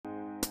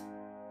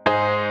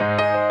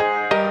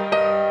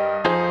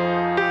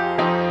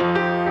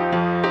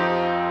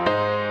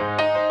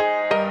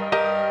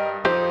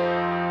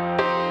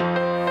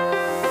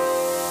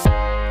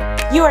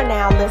You are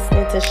now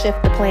listening to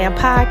Shift the Plan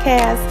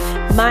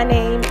podcast. My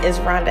name is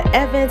Rhonda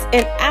Evans,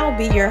 and I'll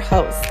be your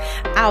host.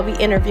 I'll be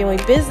interviewing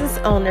business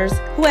owners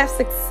who have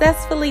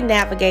successfully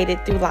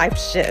navigated through life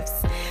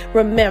shifts.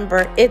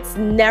 Remember, it's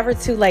never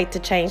too late to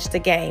change the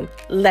game.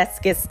 Let's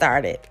get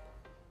started.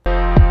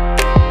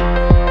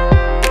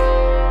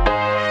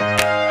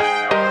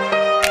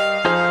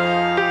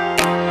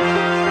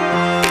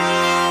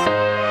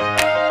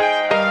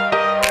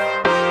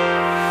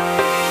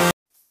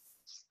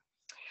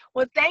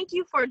 Well, thank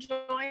you for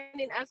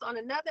joining us on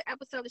another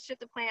episode of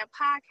Shift the Plan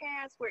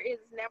podcast, where it is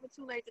never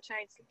too late to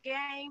change the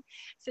game.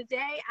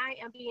 Today,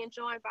 I am being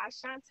joined by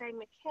Shantae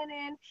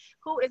McKinnon,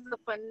 who is a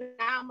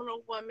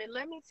phenomenal woman.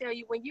 Let me tell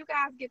you, when you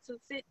guys get to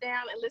sit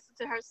down and listen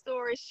to her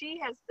story, she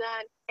has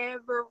done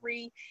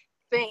everything,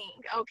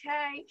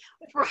 okay?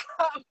 From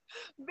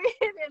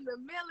being in the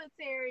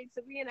military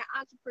to being an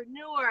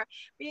entrepreneur,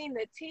 being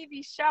the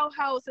TV show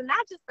host, and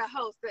not just the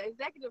host, the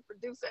executive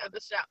producer of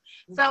the show.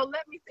 So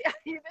let me tell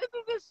you,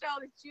 this is a show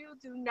that you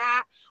do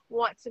not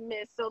want to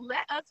miss. So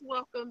let us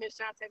welcome Ms.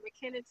 Shantae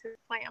McKinnon to the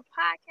Plan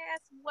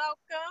Podcast.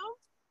 Welcome.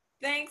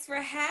 Thanks for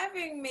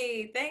having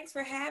me.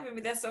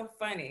 That's so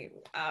funny.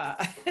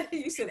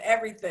 You said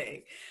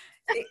everything.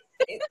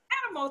 It's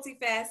kind of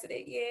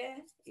multifaceted.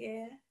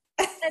 Yeah.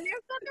 And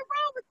there's nothing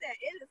wrong with that.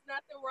 It is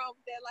nothing wrong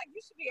with that. Like,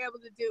 you should be able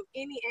to do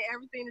any and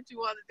everything that you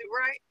want to do,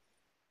 right?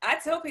 I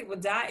tell people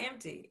die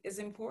empty is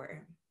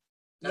important.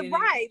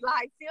 Right.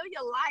 Like, fill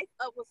your life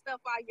up with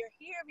stuff while you're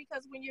here,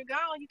 because when you're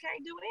gone, you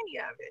can't do any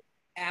of it.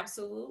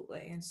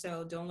 Absolutely. And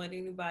so don't let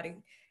anybody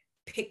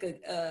pick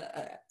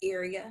a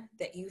area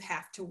that you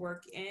have to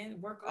work in.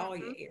 Work all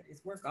your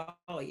areas. Work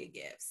all your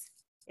gifts.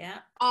 Yeah.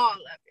 All of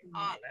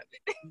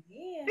it.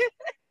 Yeah.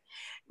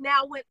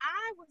 Now, when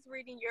I was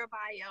reading your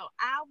bio,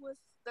 I was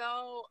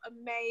so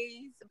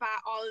amazed by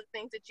all the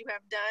things that you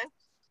have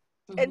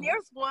done. And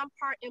there's one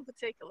part in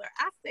particular.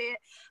 I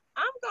said,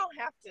 I'm going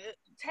to have to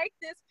take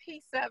this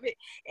piece of it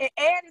and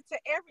add it to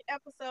every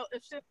episode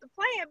of Shift the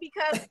Plan,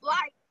 because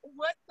like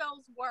what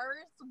those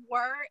words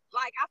were,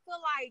 like, I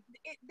feel like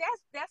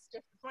that's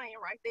just the plan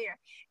right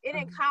there. It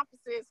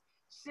encompasses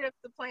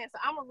Shift the Plan. So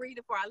I'm going to read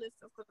it for our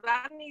listeners, because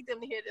I need them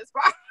to hear this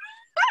part.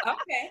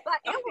 Okay. Like,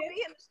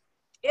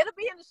 it'll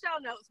be in the show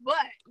notes, but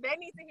they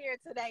need to hear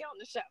it today on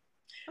the show.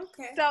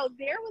 Okay. So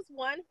there was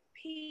one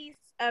piece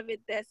of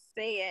it that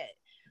said,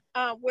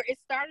 where it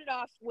started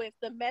off with,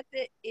 the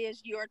method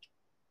is your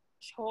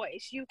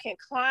choice. You can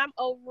climb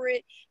over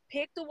it,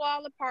 pick the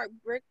wall apart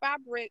brick by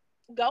brick,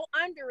 go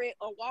under it,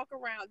 or walk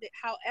around it.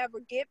 However,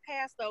 get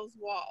past those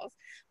walls.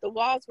 The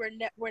walls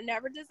were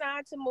never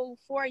designed to move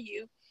for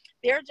you.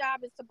 Their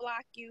job is to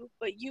block you,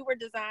 but you were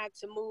designed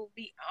to move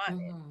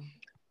beyond it.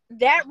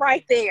 That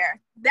right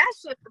there,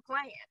 that's just the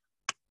plan.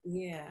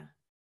 Yeah.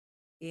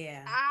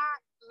 I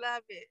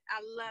love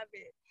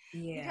it.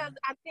 Yeah. Because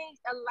I think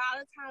a lot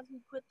of times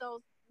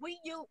we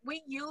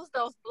use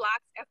those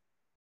blocks as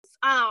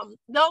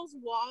those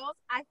walls.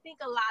 I think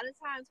a lot of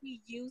times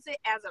we use it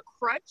as a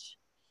crutch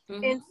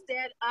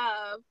instead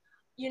of,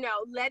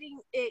 letting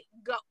it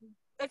go.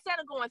 Instead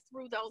of going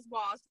through those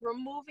walls,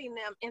 removing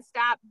them, and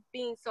stop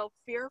being so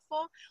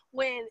fearful,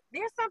 when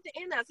there's something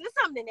in us. There's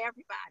something in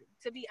everybody,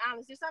 to be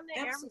honest. There's something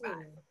in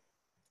everybody.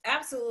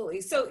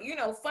 Absolutely. So,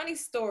 funny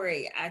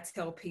story I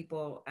tell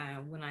people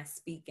when I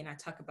speak and I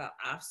talk about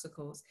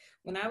obstacles.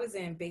 When I was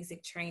in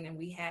basic training,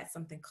 we had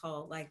something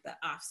called like the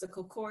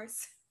obstacle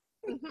course.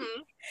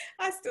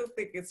 I still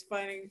think it's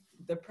funny.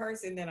 The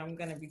person that I'm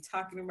going to be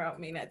talking about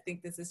may not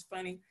think this is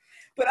funny,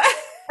 but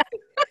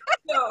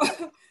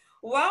so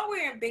while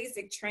we're in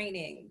basic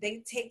training,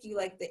 they take you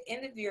like the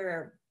end of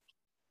your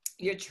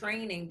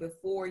training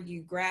before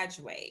you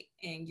graduate,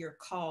 and you're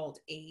called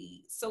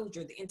a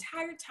soldier. The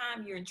entire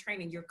time you're in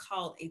training, you're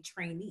called a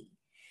trainee.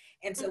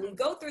 And so we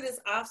go through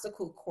this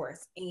obstacle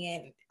course,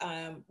 and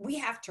we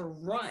have to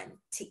run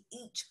to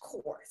each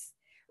course,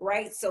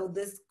 right? So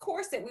this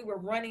course that we were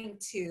running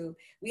to,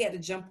 we had to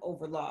jump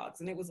over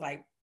logs, and it was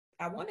like,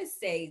 I want to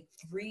say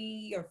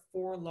 3 or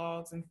 4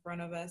 logs in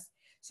front of us.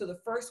 So the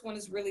first one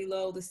is really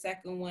low, the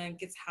second one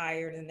gets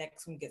higher, and the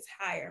next one gets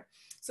higher.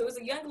 So it was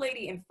a young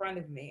lady in front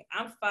of me.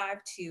 I'm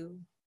 5'2"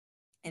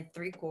 and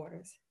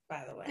 3/4,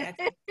 by the way. I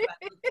think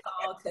I'm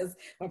tall because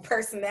my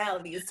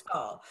personality is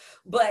tall.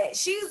 But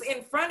she's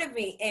in front of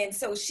me, and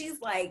so she's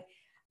like,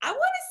 I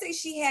want to say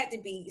she had to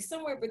be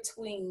somewhere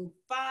between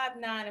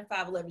 5'9" and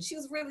 5'11". She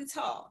was really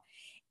tall.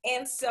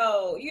 And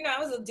so, I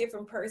was a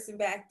different person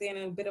back then,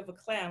 and a bit of a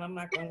clown, I'm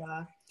not going to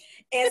lie.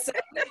 And so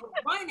we were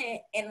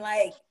running, and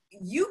like,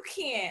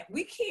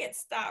 we can't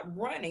stop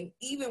running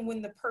even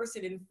when the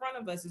person in front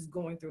of us is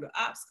going through the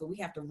obstacle. We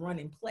have to run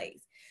in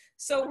place.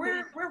 So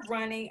we're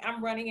running.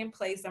 I'm running in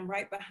place. I'm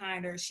right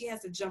behind her. She has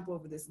to jump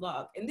over this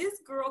log, and this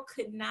girl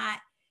could not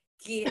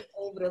get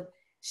over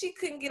she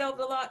couldn't get over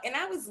the log. And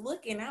I was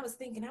looking, I was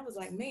thinking, I was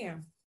like,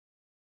 man,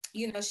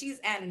 she's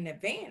at an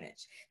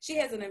advantage. She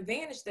has an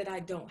advantage that I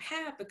don't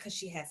have, because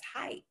she has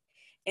height.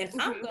 And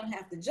I'm going to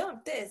have to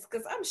jump this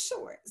because I'm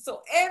short.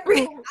 So I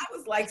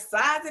was like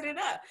sizing it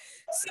up.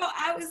 So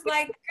I was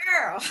like,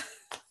 girl,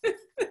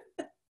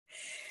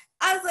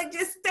 I was like,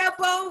 just step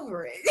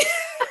over it.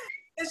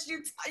 Cause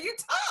you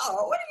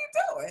tall. What are you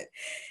doing?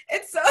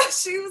 And so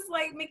she was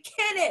like,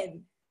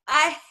 McKinnon,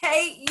 I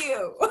hate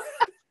you.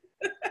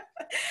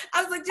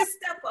 I was like, just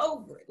step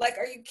over it. Like,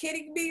 are you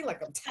kidding me?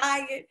 Like, I'm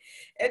tired.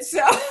 And so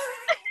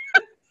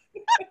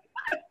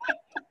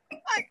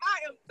Like, I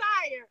am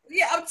tired.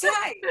 yeah, I'm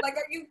tired. Like,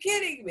 are you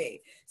kidding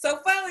me? So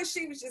finally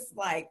she was just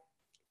like,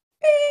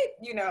 beep,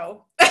 you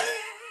know.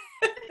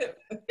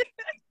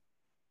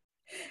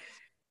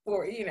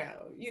 For we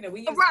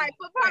use Right,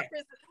 for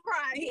purpose.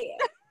 Right. yeah.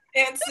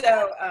 And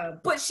so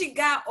but she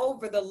got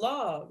over the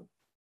log,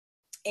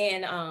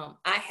 and I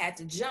had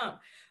to jump.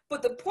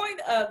 But the point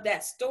of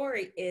that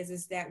story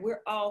is that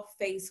we're all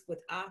faced with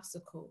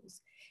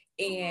obstacles,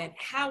 and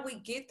how we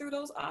get through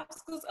those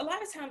obstacles, a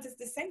lot of times it's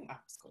the same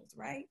obstacles,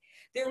 right?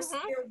 There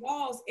are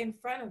walls in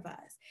front of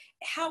us.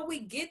 How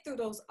we get through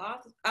those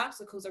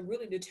obstacles are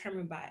really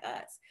determined by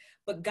us,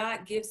 but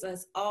God gives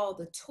us all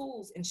the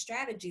tools and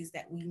strategies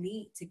that we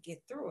need to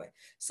get through it.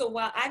 So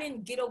while I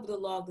didn't get over the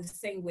log the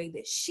same way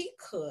that she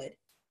could,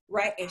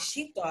 right, and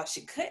she thought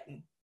she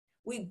couldn't,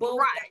 we both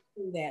got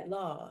through that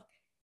log,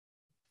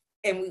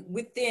 and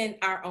within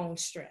our own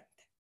strength.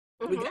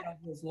 We got over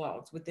those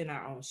logs within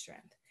our own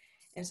strength.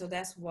 And so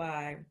that's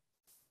why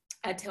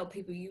I tell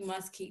people you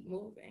must keep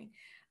moving.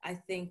 I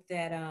think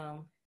that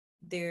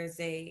there's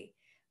a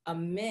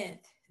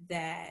myth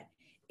that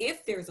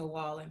if there's a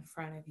wall in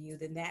front of you,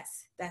 then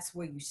that's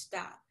where you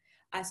stop.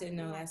 I said,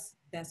 no,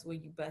 that's where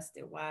you bust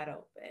it wide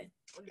open.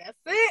 That's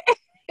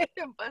it.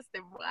 Bust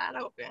it wide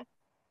open.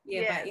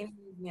 Yeah, by any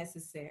means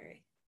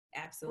necessary.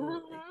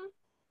 Absolutely.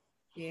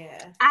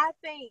 Yeah. I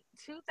think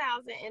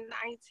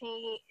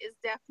 2019 is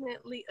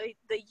definitely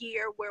the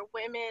year where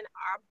women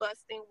are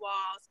busting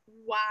walls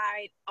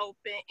wide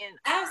open and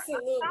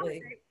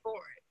absolutely for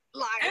it.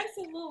 Like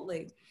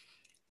absolutely.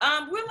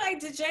 We're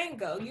like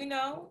Django,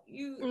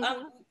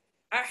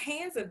 our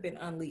hands have been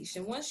unleashed,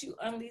 and once you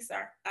unleash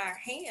our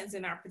hands,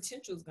 and our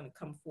potential is going to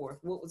come forth.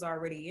 What was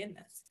already in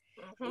us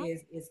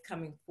is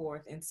coming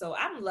forth, and so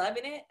I'm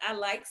loving it. I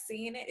like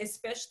seeing it,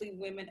 especially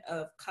women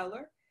of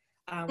color.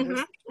 We're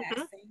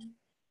surpassing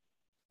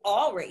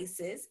all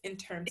races in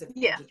terms of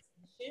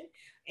education,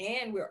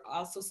 and we're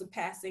also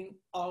surpassing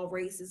all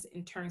races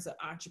in terms of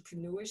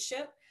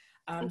entrepreneurship.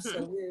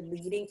 So we're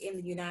leading in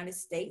the United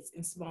States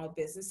in small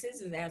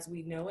businesses, and as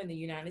we know, in the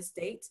United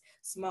States,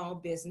 small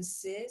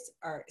businesses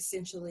are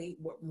essentially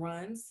what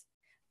runs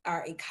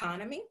our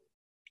economy.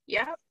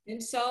 Yeah.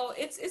 And so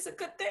it's a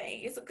good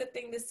thing. It's a good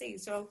thing to see.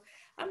 So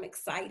I'm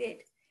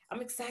excited.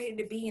 I'm excited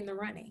to be in the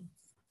running.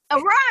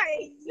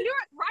 Right.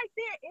 You're right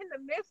there in the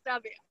midst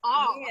of it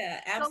all.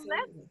 Yeah,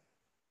 absolutely.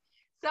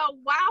 So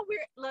while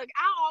I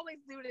always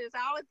do this.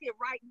 I always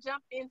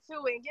jump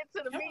into it and get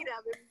to the meat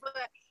of it.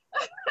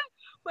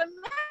 But let's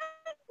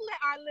let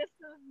our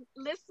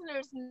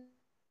listeners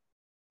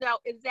know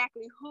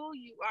exactly who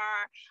you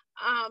are,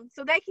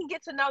 so they can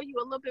get to know you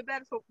a little bit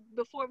better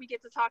before we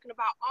get to talking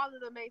about all of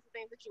the amazing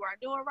things that you are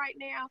doing right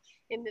now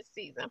in this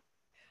season.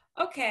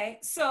 Okay,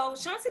 so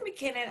Chauncey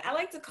McKinnon, I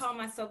like to call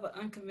myself an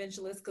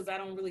unconventionalist because I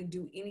don't really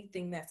do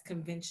anything that's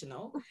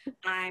conventional.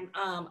 I'm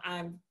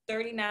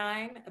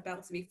 39,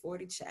 about to be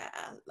 40,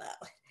 child.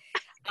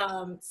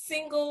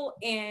 Single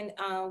and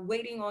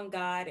waiting on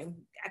God, and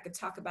I could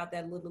talk about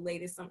that a little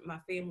later. Something my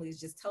family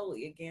is just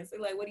totally against. They're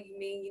like, "What do you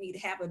mean you need to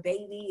have a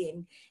baby?"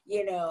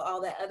 and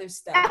all that other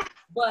stuff.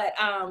 But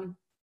I'm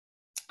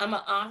an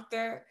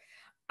author.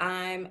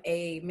 I'm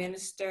a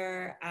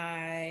minister.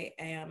 I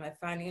am a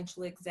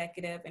financial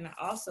executive, and I'm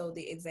also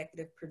the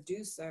executive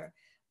producer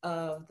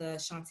of the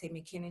Shantae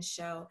McKinnon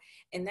Show.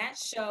 And that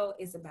show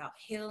is about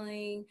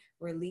healing,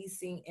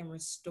 releasing, and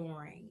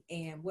restoring.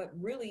 And what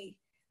really,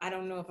 I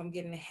don't know if I'm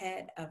getting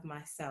ahead of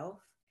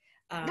myself.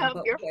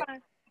 No, you're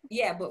fine.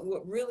 Yeah, but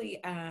what really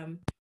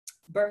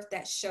birthed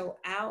that show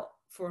out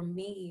for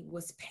me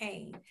was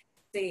pain.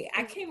 See,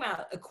 I came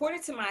out,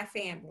 according to my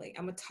family,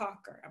 I'm a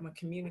talker, I'm a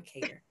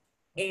communicator.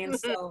 And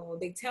so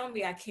they tell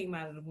me I came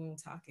out of the womb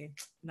talking.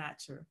 Not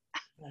true.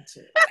 Not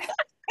true.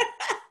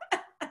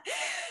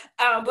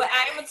 But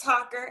I am a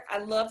talker. I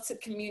love to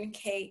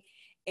communicate.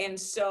 And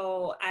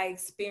so I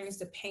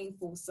experienced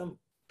some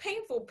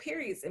painful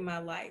periods in my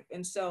life.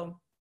 And so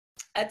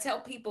I tell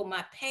people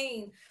my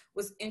pain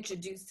was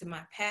introduced to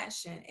my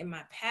passion, and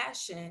my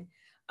passion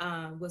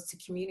was to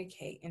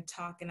communicate and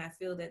talk. And I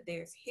feel that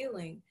there's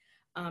healing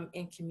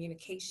in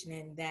communication,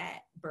 and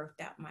that birthed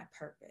out my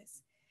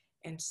purpose.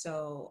 And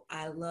so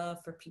I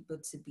love for people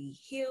to be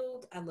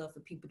healed. I love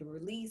for people to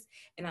release,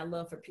 and I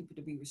love for people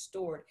to be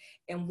restored.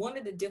 And one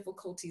of the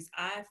difficulties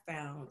I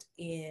found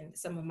in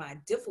some of my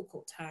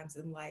difficult times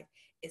in life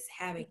is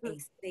having a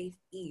safe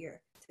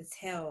ear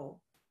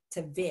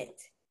to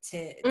vent,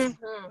 to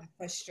my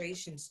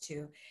frustrations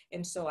to.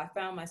 And so I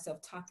found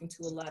myself talking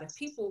to a lot of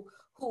people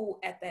who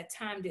at that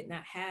time did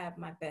not have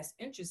my best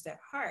interest at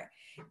heart.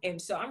 And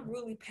so I'm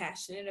really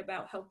passionate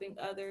about helping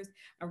others.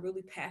 I'm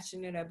really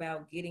passionate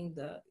about getting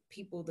the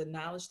people the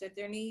knowledge that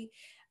they need.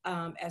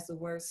 as the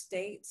word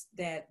states,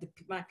 that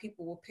my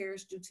people will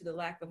perish due to the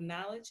lack of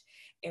knowledge.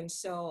 And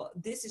so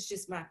this is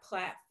just my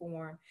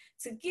platform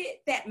to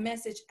get that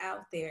message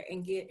out there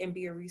and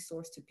be a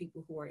resource to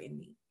people who are in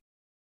need.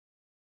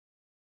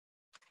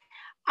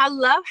 I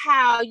love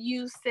how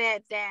you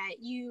said that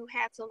you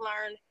had to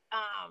learn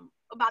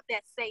about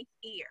that safe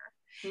ear.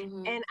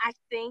 Mm-hmm. And I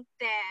think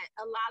that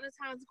a lot of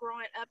times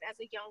growing up as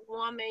a young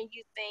woman,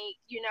 you think,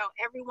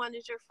 everyone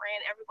is your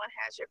friend, everyone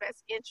has your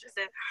best interest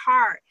at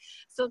heart.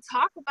 So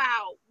talk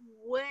about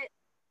what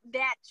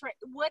that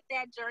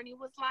journey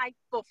was like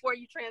before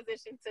you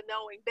transitioned to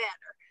knowing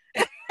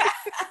better.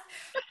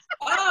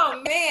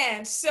 Oh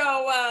man. So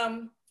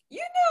I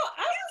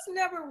was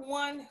never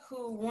one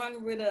who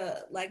run with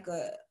a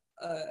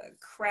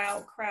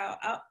crowd.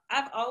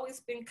 I've always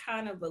been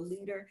kind of a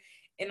leader,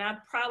 and I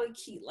probably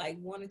keep like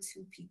one or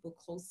two people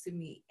close to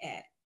me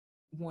at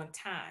one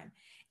time.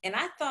 And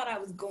I thought I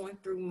was going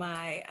through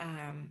I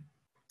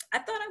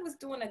thought I was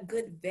doing a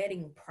good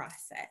vetting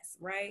process,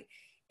 right?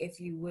 If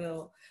you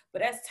will.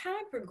 But as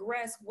time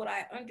progressed, what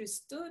I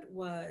understood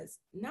was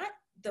not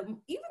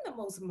even the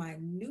most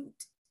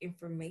minute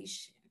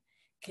information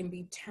can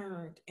be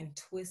turned and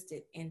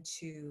twisted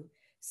into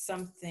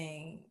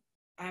something,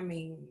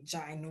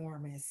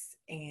 ginormous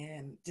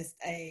and just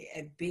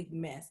a big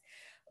mess.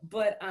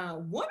 But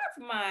one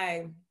of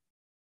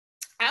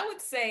I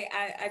would say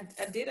I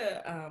did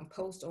a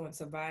post on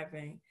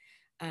survival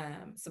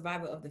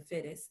of the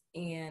fittest,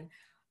 and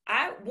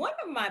one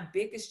of my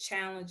biggest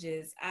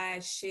challenges I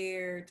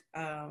shared,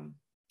 I'm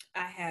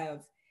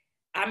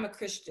a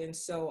Christian,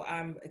 so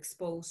I'm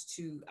exposed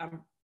to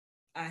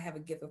I have a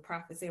gift of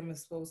prophecy. I'm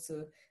exposed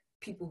to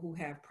people who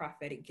have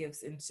prophetic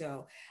gifts. And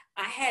so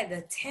I had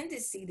a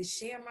tendency to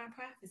share my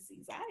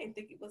prophecies. I didn't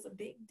think it was a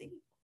big deal.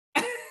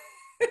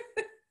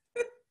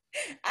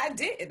 I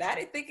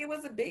didn't think it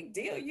was a big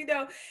deal.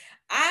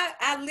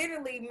 I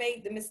literally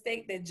made the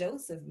mistake that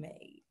Joseph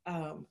made.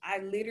 I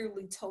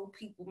literally told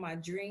people my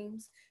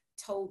dreams,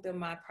 told them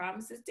my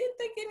promises, didn't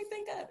think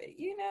anything of it,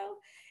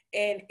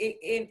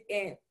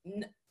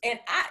 and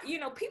I,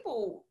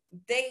 people,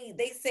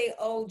 they say,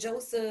 oh,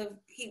 Joseph,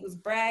 he was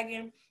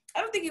bragging. I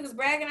don't think he was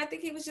bragging. I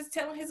think he was just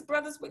telling his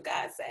brothers what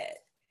God said,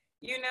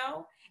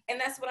 and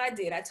that's what I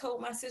did. I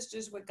told my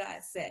sisters what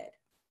God said.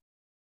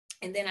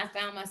 And then I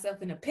found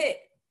myself in a pit.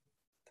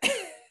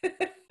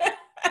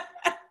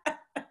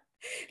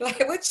 Like,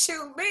 what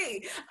you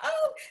mean?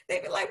 Oh,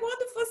 they be like,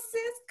 wonderful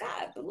sis,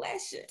 God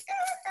bless you.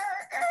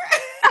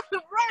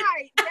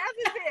 Right,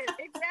 that's it.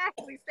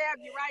 Exactly. Stab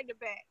you right in the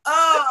back.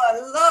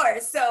 Oh,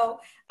 Lord. So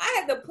I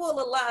had to pull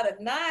a lot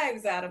of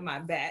knives out of my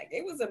back.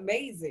 It was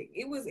amazing.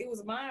 It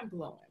was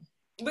mind-blowing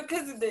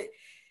because of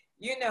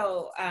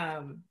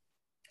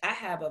I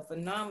have a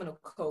phenomenal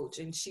coach,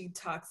 and she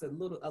talks a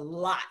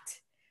lot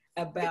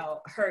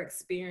about her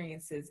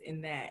experiences in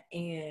that.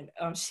 And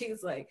she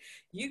was like,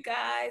 you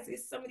guys,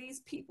 it's some of these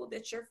people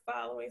that you're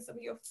following, some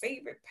of your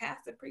favorite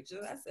pastor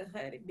preachers. I said,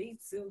 honey, me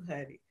too,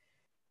 honey.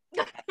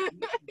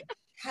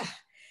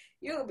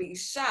 You'll be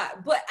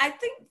shocked. But I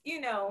think,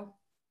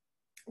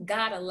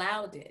 God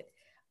allowed it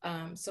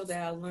so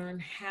that I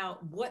learned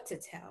what to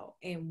tell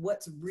and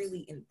what's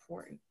really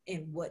important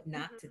and what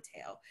not to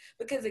tell.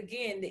 Because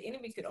again, the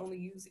enemy could only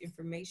use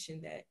information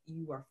that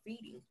you are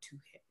feeding to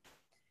him.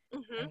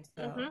 And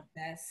so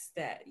that's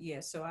that. Yeah.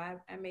 So I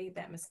made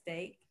that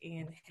mistake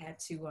and had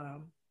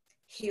to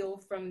heal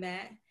from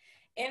that.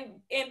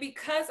 And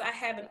because I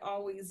haven't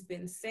always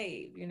been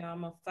saved,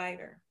 I'm a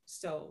fighter.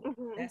 So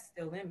that's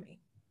still in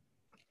me.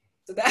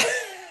 So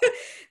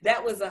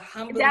that was a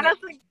humbling,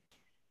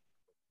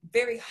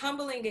 very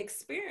humbling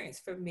experience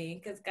for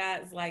me, because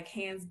God's like,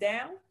 hands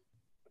down,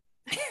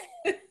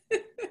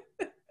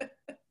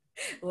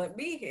 let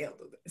me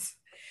handle this.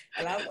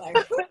 And I'm like,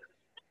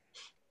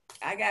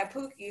 I got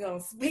Pookie on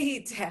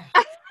speed dial.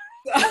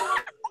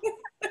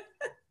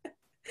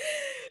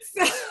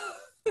 So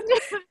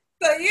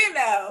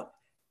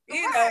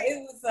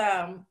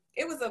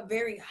it was a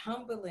very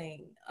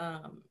humbling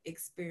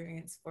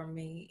experience for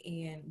me,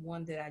 and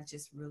one that I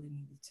just really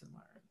needed to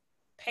learn.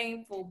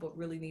 Painful, but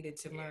really needed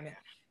to learn it.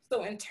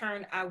 So in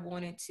turn, I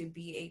wanted to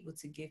be able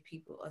to give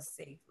people a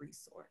safe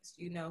resource,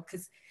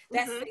 because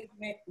that safe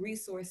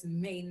resource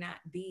may not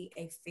be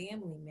a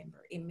family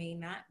member. It may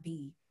not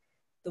be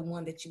the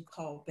one that you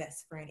call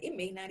best friend. It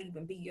may not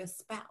even be your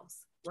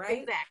spouse,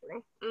 right?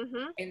 Exactly.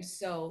 And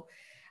so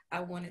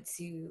I wanted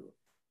to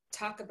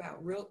talk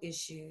about real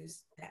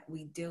issues that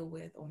we deal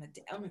with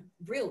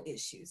real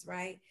issues,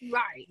 right?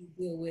 Right. We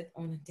deal with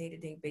on a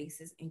day-to-day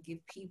basis, and give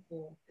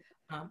people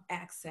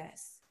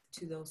access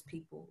to those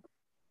people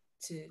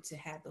to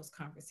have those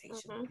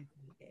conversations if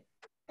needed,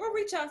 or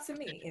reach out to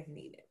me if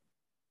needed.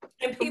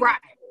 And people,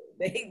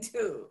 they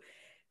do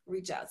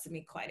reach out to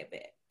me quite a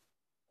bit.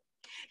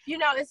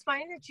 It's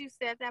funny that you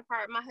said that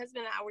part. My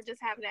husband and I were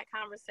just having that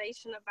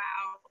conversation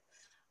about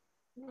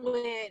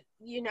when,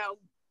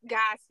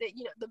 God said,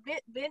 the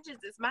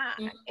vengeance is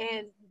mine.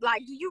 And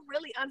like, do you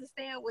really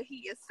understand what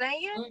he is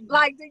saying?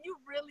 Like, do you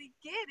really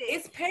get it?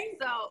 It's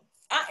painful.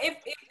 So If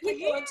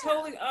people are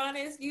totally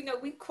honest,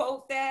 we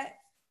quote that.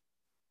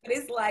 But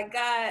it's like,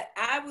 God,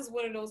 I was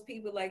one of those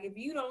people, like, if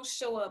you don't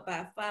show up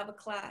by 5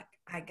 o'clock,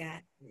 I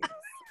got this.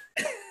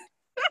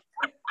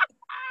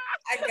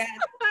 I got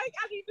like,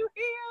 I need to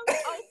hear on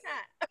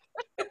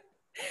time.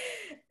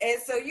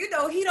 And so,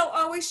 he don't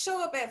always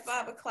show up at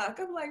 5 o'clock.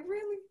 I'm like,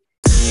 really?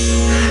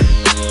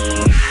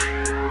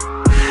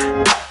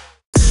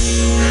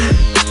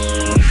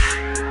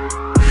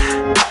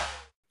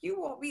 You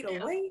want me to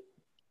wait?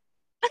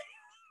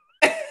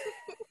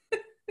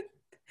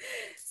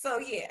 So,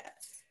 yeah.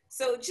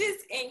 So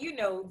just,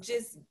 and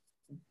just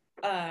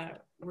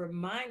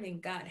reminding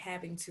God,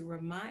 having to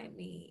remind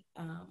me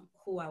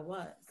who I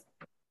was,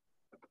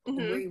 and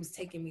where he was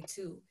taking me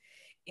to.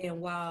 And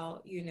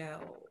while,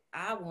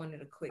 I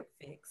wanted a quick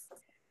fix,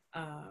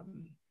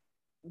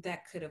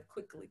 that could have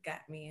quickly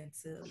got me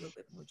into a little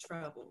bit more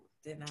trouble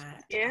than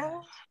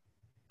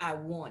I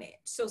wanted.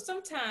 So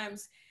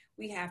sometimes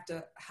we have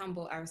to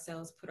humble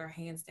ourselves, put our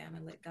hands down,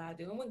 and let God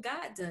do. And when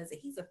God does it,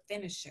 he's a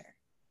finisher.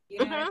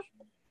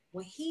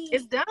 When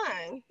it's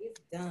done.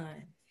 It's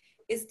done.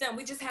 It's done.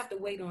 We just have to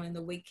wait on it, and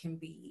the wait can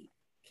be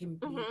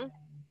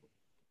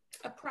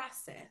a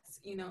process,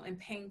 and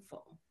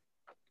painful.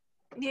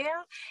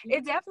 Yeah,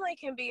 it definitely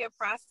can be a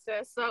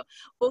process. So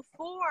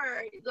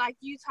before, like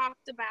you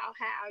talked about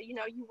how,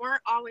 you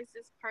weren't always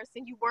this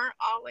person, you weren't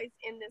always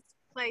in this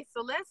place.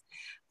 So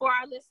for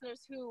our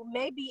listeners who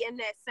may be in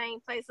that same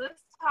place,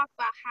 let's talk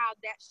about how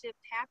that shift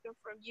happened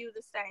from you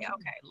to say,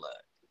 okay,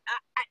 look,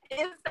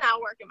 it's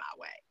not working my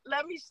way.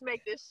 Let me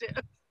make this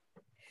shift.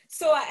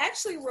 So I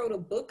actually wrote a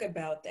book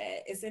about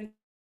that. It's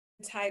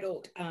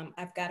entitled,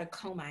 I've Got to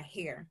Comb My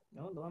Hair.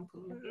 No, I'm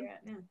pulling my hair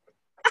out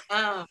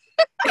now.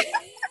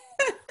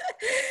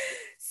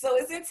 So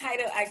it's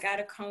entitled, I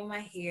Gotta Comb My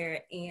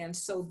Hair. And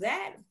so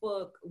that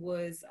book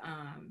was,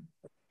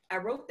 I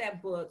wrote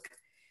that book.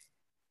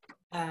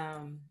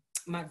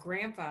 My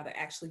grandfather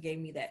actually gave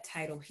me that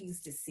title. He's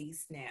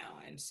deceased now.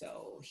 And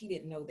so he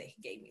didn't know that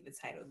he gave me the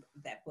title of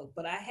that book.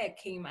 But I had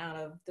came out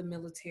of the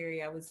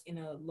military. I was in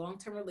a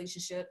long-term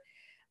relationship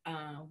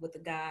with a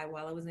guy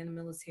while I was in the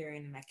military.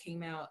 And then I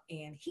came out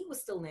and he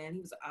was still in.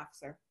 He was an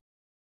officer,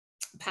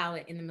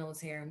 pilot in the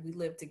military. And we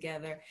lived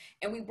together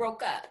and we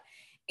broke up.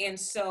 And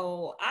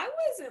so I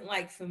wasn't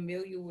like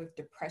familiar with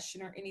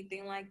depression or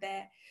anything like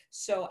that.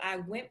 So I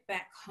went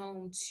back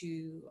home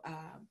to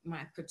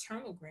my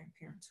paternal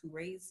grandparents who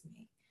raised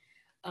me,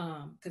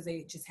 because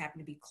they just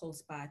happened to be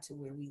close by to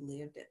where we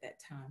lived at that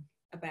time,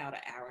 about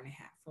an hour and a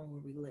half from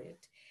where we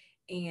lived.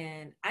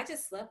 And I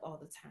just slept all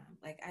the time.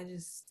 Like I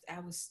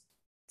was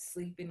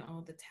sleeping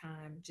all the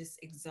time, just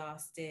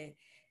exhausted.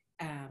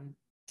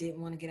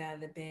 Didn't want to get out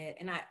of the bed.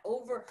 And I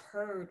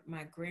overheard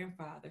my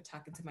grandfather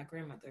talking to my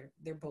grandmother.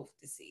 They're both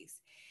deceased.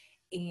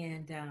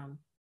 And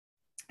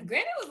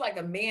Granddad was like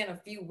a man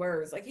of few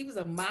words. Like he was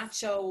a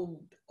macho,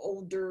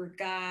 older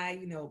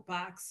guy,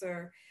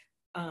 boxer.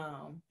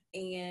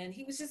 And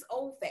he was just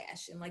old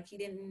fashioned. Like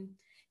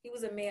he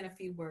was a man of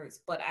few words.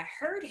 But I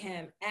heard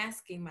him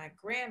asking my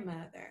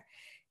grandmother,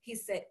 he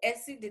said,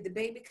 Essie, did the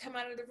baby come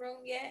out of the room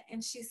yet?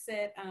 And she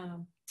said,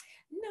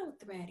 no,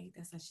 Thready,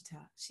 that's how she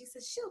talks. She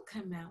said, she'll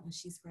come out when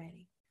she's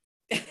ready.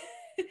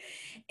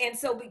 And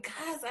so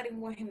because I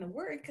didn't want him to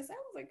worry, because I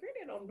was like,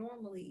 Granddad don't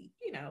normally,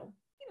 you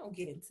don't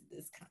get into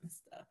this kind of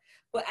stuff.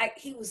 But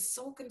he was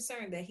so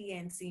concerned that he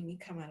hadn't seen me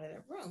come out of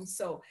the room.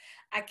 So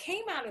I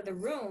came out of the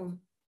room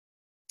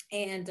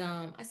and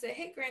I said,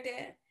 hey,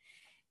 Granddad.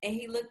 And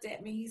he looked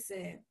at me, he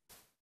said,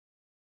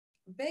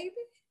 baby,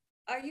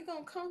 are you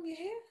going to comb your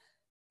hair?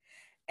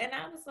 And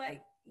I was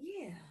like,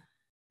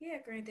 yeah,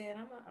 Granddad,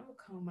 I'm gonna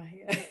comb my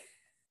hair. I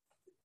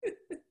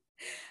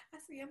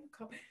said, I'm gonna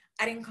comb.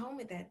 I didn't comb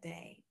it that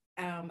day.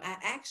 I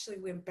actually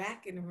went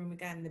back in the room and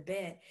got into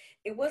bed.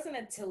 It wasn't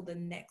until the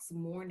next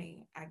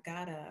morning I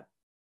got up.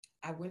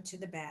 I went to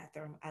the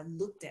bathroom. I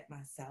looked at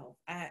myself.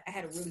 I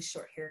had a really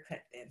short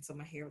haircut then, so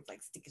my hair was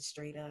like sticking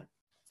straight up.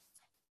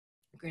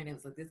 Granddad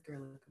was like, this girl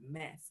look a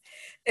mess.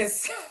 And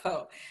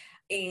so,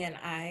 and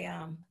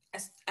I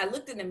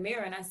looked in the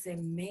mirror and I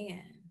said,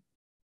 man,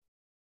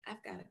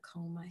 I've got to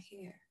comb my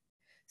hair.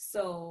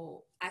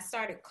 So I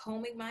started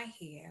combing my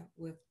hair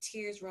with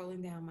tears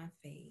rolling down my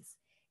face.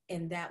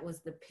 And that was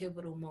the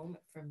pivotal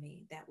moment for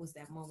me. That was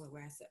that moment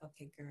where I said,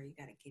 okay, girl, you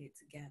got to get it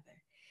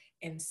together.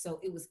 And so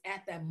it was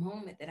at that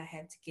moment that I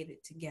had to get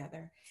it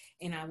together.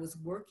 And I was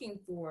working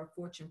for a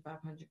Fortune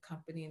 500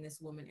 company, and this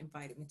woman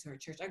invited me to her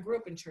church. I grew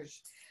up in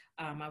church.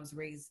 I was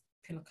raised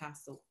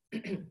Pentecostal.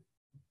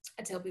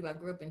 I tell people I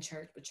grew up in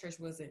church, but church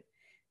wasn't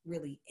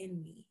really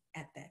in me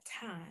at that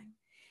time.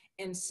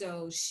 And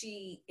so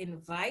she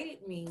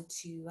invited me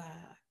to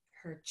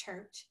her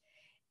church.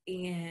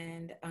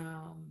 And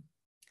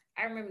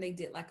I remember they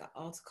did like an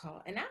altar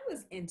call. And I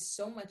was in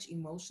so much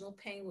emotional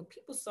pain. When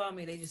people saw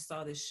me, they just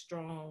saw this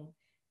strong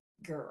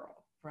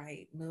girl,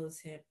 right?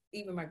 Militant.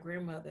 Even my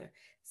grandmother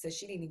said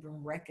she didn't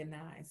even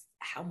recognize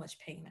how much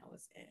pain I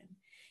was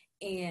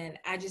in. And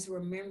I just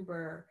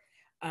remember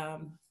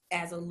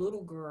as a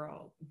little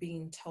girl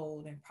being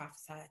told and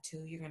prophesied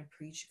to, you're going to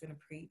preach.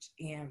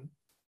 And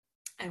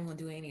I didn't want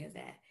to do any of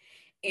that.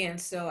 And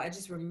so I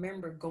just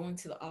remember going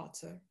to the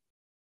altar.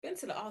 Been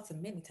to the altar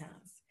many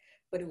times,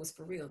 but it was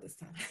for real this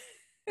time.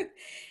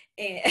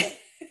 And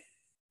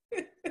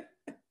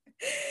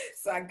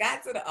so I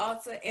got to the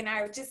altar and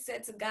I just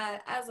said to God,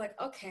 I was like,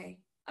 okay,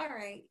 all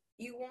right,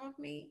 you want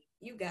me,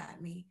 you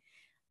got me.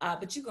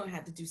 But you're gonna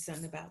have to do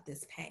something about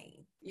this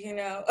pain.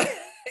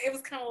 It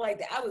was kind of like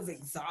that. I was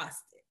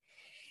exhausted.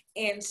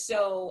 And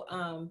so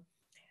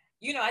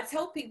I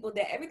tell people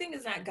that everything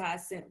is not God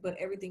sent, but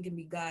everything can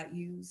be God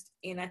used.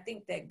 And I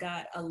think that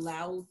God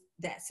allowed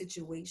that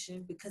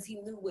situation because he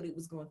knew what it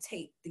was going to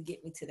take to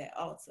get me to that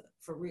altar,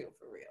 for real,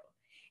 for real.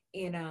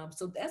 And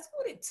so that's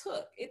what it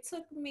took. It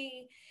took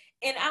me,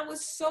 and I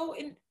was so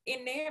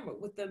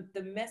enamored with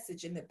the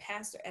message and the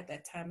pastor at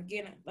that time.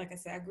 Again, like I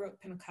said, I grew up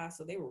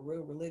Pentecostal. They were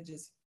real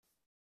religious.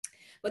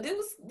 But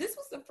this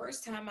was the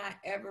first time I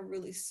ever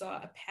really saw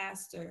a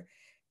pastor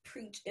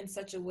preach in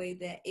such a way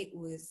that it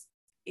was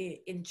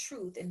in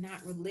truth and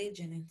not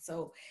religion. And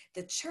so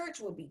the church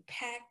would be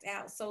packed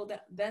out. So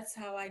that's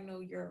how I know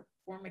your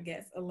former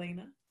guest,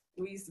 Elena.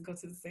 We used to go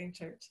to the same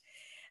church.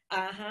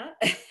 And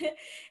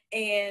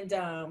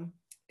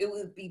it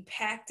would be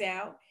packed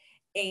out,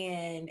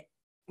 and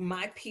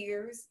my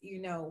peers,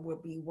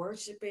 would be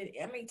worshiping.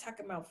 I mean,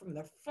 talking about from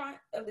the front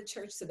of the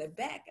church to the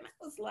back. And I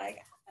was like,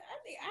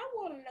 I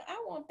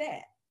want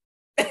that.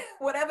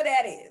 Whatever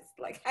that is,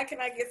 like, how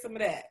can I get some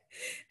of that?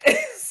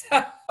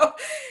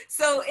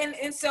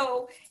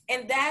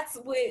 And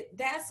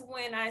that's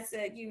when I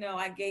said,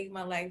 I gave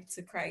my life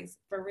to Christ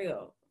for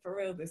real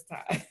this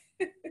time.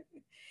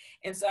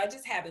 And so I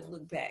just haven't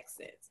looked back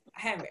since.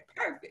 I haven't been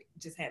perfect,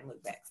 just haven't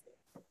looked back since.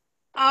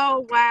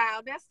 Oh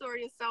wow, that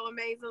story is so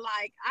amazing.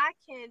 Like I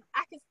can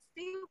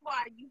see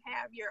why you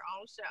have your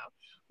own show,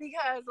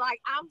 because like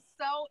I'm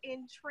so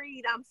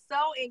intrigued, I'm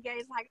so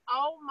engaged. Like,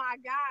 oh my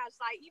gosh,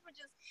 like even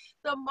just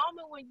the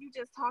moment when you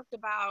just talked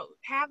about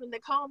having to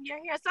comb your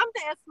hair,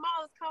 something as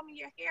small as combing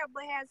your hair,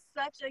 but has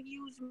such a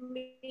huge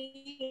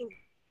meaning.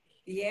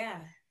 Yeah,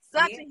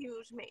 such a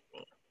huge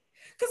meaning.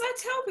 Because I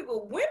tell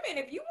people, women,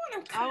 if you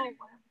want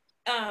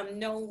to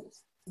know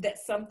that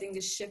something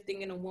is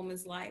shifting in a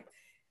woman's life,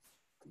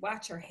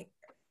 watch her hair.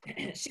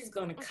 She's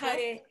going to cut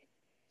it.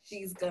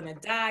 She's going to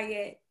dye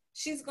it.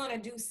 She's going to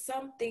do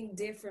something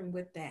different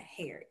with that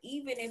hair.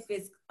 Even if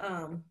it's,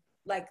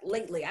 like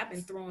lately, I've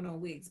been throwing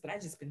on wigs, but I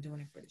just been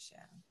doing it for the show.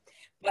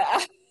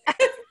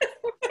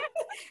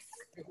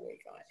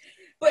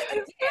 But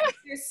again,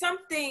 there's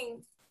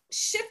something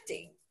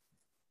shifting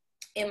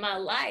in my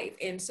life.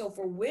 And so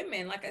for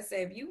women, like I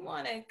said, if you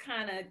want to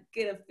kind of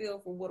get a feel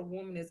for what a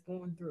woman is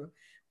going through,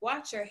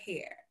 watch her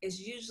hair. It's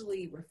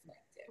usually reflective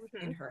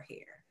in her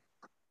hair.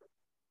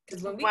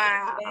 Because when we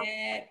get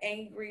mad,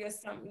 angry, or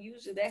something,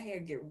 usually that hair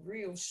get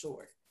real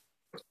short.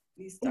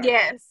 We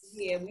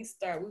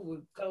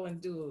would go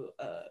and do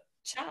a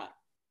chop,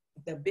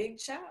 the big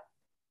chop.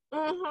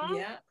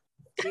 Yeah.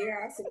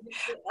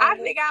 I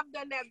think I've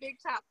done that big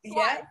chop twice.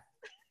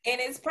 Yeah. And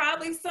it's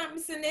probably something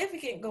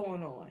significant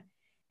going on.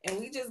 And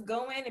we just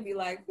go in and be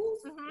like,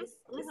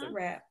 it's a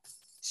wrap.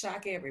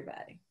 Shock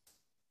everybody.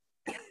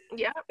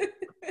 Yeah.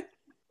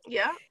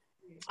 Yeah.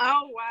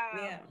 Oh, wow.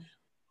 Yeah.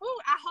 Ooh,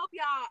 I hope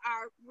y'all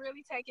are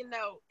really taking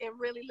note and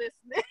really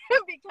listening,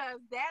 because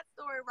that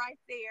story right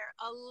there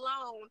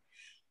alone,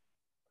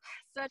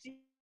 such a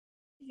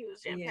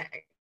huge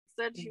impact.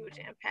 Such a huge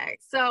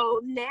impact. So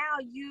now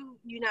you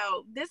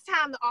know, this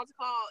time the altar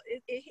call,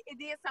 it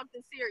did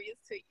something serious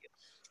to you.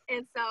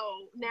 And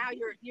so now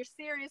you're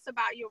serious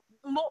about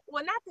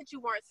well, not that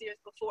you weren't serious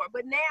before,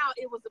 but now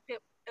it was a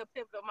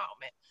pivotal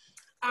moment.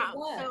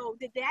 So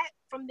did that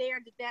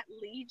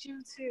lead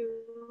you to,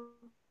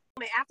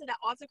 after the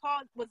altar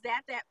call, was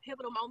that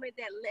pivotal moment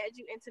that led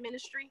you into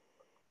ministry?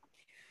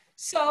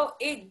 So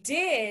it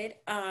did.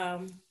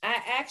 I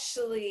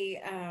actually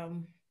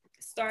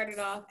started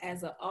off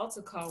as an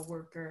altar call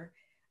worker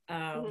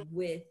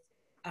with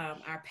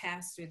our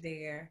pastor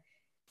there.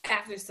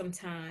 After some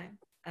time,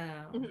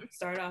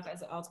 started off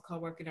as an altar call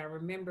worker. And I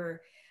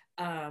remember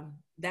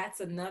that's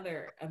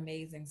another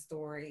amazing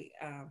story,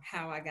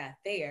 how I got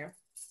there.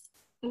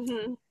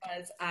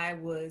 Because I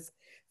was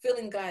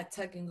feeling God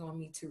tugging on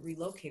me to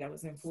relocate. I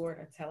was in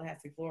Florida,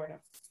 Tallahassee, Florida.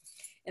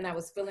 And I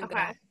was feeling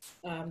God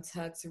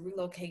tug to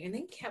relocate, and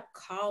then kept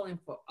calling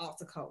for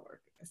altar call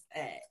workers.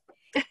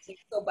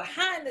 So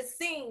behind the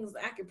scenes,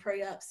 I could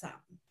pray up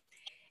something.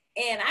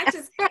 And I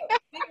just kept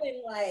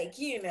feeling like,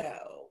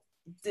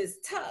 this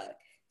tug.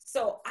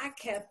 So I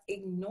kept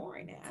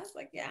ignoring it. I was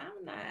like, yeah,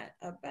 I'm not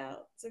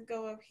about to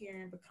go up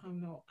here and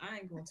I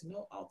ain't going to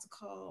no altar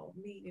call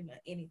meeting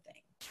or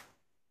anything.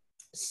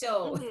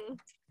 So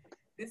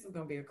this is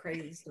going to be a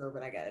crazy story,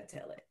 but I got to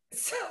tell it.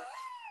 So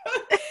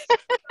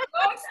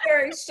long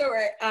story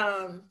short,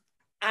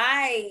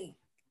 I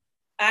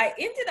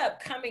ended up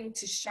coming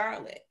to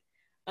Charlotte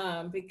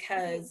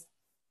because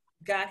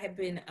God had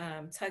been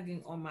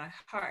tugging on my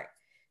heart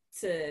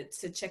to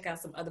check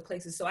out some other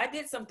places. So I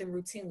did something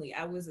routinely.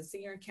 I was a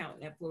senior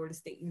accountant at Florida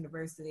State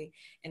University,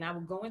 and I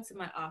would go into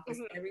my office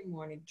every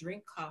morning,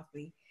 drink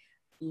coffee,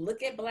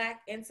 look at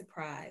Black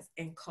Enterprise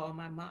and call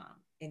my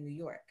mom in New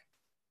York.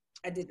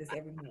 I did this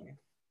every morning.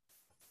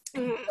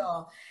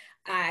 So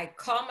I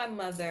called my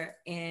mother,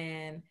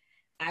 and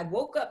I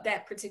woke up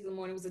that particular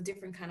morning. It was a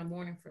different kind of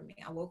morning for me.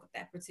 I woke up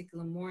that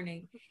particular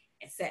morning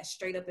and sat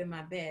straight up in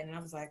my bed, and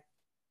I was like,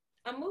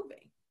 I'm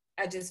moving.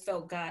 I just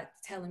felt God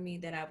telling me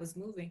that I was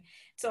moving.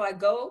 So I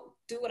go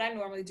do what I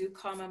normally do,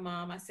 call my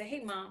mom. I say,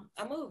 hey, Mom,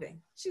 I'm moving.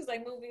 She was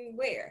like, moving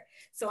where?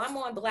 So I'm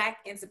on Black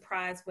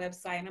Enterprise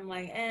website, and I'm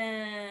like,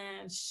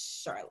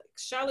 Charlotte.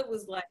 Charlotte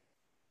was like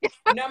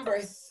number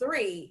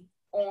 3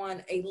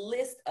 on a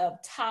list of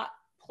top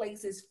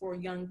places for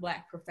young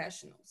Black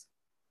professionals.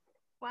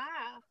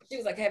 Wow. She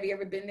was like, have you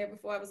ever been there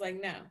before? I was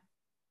like, no.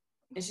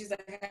 And she's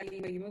like, how do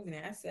you know you're moving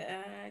there? I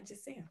said, I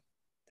just am.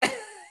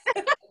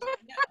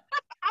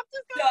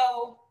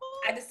 So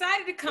I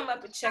decided to come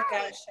up and check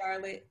out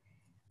Charlotte.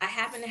 I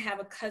happened to have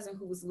a cousin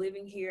who was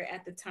living here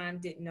at the time,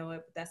 didn't know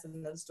it, but that's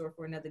another story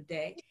for another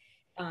day.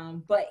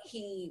 But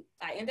I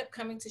ended up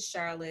coming to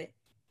Charlotte.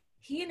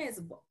 He and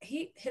his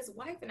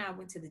wife and I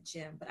went to the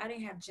gym, but I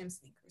didn't have gym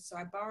sneakers. So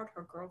I borrowed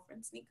her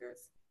girlfriend's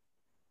sneakers.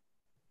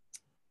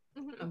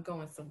 I'm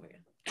going somewhere.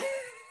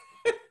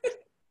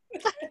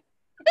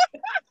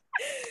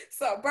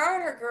 So I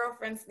borrowed her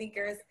girlfriend's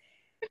sneakers,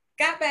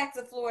 got back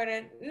to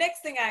Florida.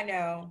 Next thing I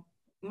know,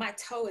 my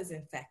toe is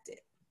infected.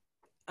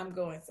 I'm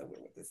going somewhere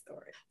with this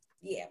story.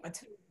 Yeah, my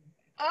toe.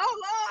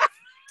 Oh,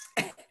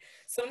 Lord.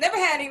 So never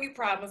had any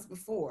problems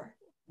before,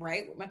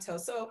 right, with my toe.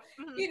 So,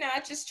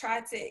 I just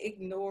tried to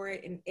ignore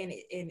it,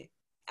 and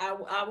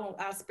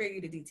I'll spare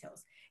you the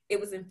details. It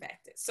was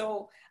infected.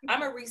 So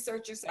I'm a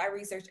researcher, so I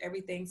research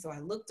everything. So I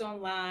looked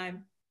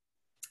online.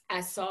 I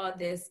saw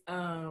this,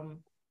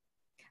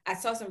 I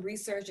saw some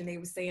research, and they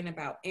were saying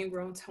about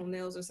ingrown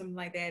toenails or something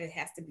like that. It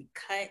has to be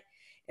cut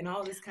and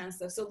all this kind of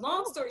stuff. So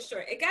long story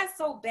short, it got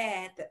so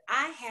bad that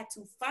I had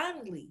to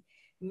finally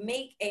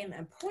make an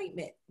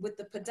appointment with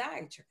the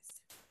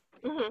podiatrist.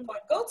 So I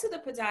go to the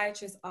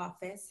podiatrist's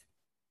office,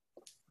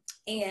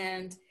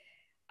 and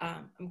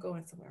I'm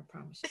going somewhere, I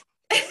promise you.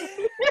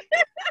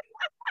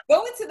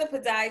 Go into the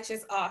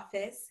podiatrist's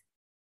office.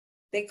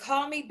 They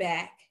call me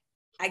back.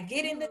 I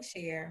get in the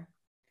chair.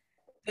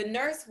 The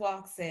nurse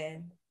walks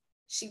in.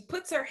 She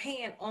puts her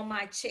hand on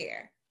my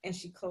chair, and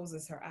she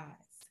closes her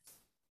eyes.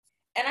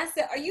 And I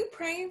said, are you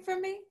praying for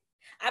me?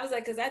 I was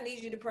like, because I need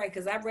you to pray,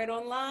 because I read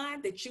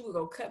online that you were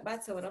going to cut my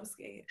toe, and I'm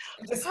scared.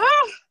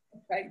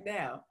 Right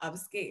now, I'm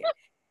scared.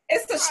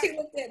 And so she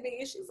looked at me,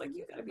 and she was like,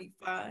 you're going to be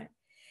fine.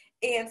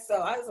 And so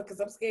I was like,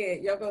 because I'm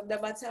scared. Y'all going to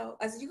nut my toe?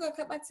 I said, you going to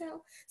cut my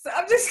toe? So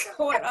I'm just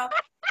going off.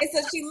 And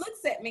so she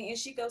looks at me, and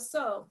she goes,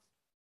 so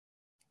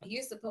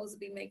you're supposed to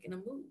be making a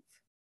move.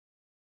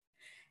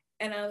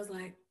 And I was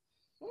like,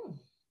 Wow.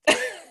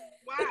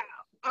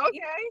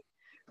 Okay.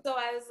 So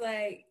I was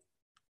like,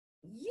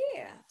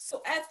 yeah.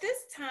 So at this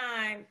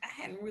time,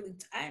 I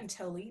didn't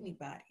tell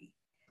anybody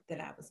that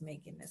I was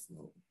making this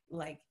move.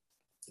 Like,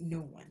 no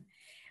one.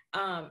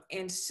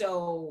 And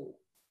so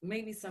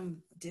maybe some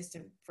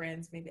distant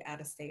friends, maybe out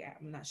of state,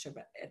 I'm not sure.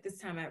 But at this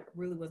time, I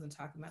really wasn't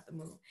talking about the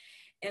move.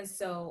 And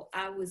so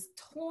I was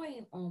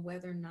toying on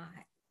whether or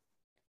not,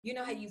 you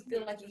know how you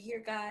feel like you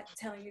hear God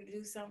telling you to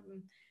do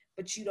something,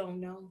 but you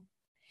don't know?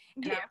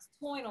 And I was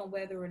toying on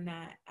whether or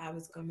not I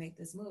was going to make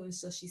this move. And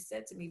so she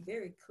said to me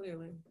very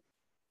clearly,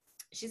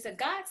 she said,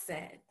 God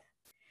said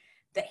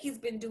that he's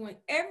been doing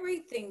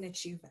everything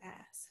that you've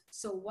asked.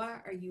 So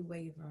why are you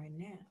wavering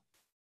now?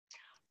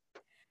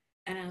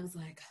 And I was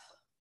like,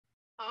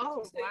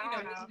 oh, so,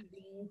 wow.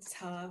 Being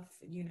tough,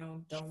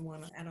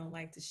 I don't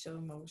like to show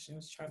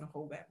emotions, trying to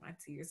hold back my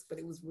tears. But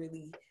it was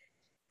really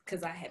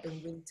because I had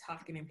been really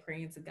talking and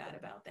praying to God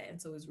about that.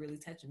 And so it was really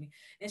touching me.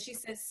 And she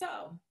said,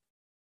 so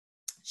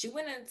she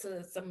went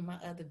into some of my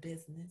other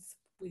business.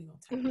 We gonna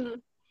talk about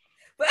it.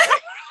 But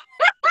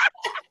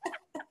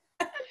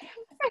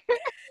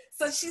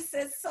so she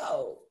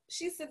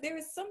said, there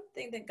is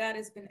something that God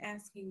has been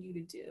asking you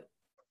to do.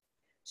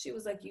 She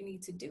was like, you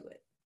need to do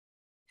it.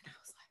 And I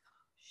was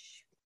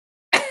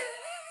like,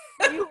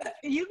 oh,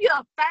 shoot. You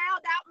found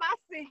out my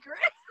secret.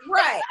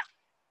 Right.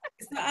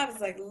 So I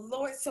was like,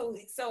 Lord, so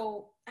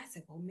I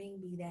said, well,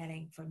 maybe that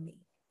ain't for me.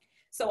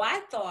 So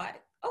I thought,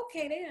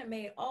 okay, they done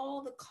made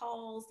all the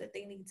calls that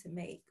they need to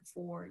make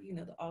for,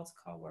 the altar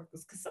call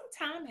workers. Because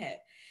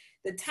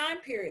the time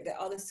period that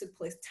all this took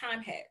place,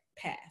 time had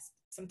passed.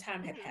 Some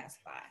time had passed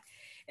by.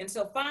 And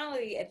so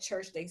finally at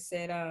church, they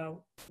said,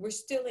 we're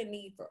still in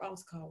need for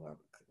altar call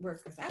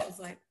workers. I was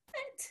like,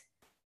 what?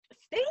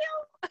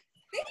 Still?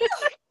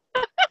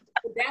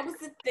 But that was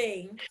the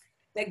thing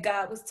that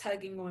God was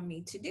tugging on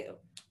me to do.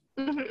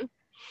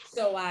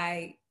 So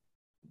I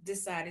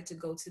decided to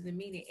go to the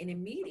meeting, and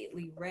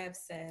immediately Rev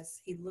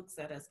says, he looks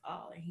at us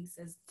all and he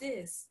says,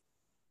 this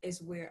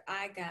is where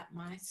I got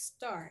my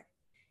start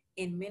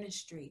in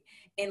ministry,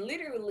 and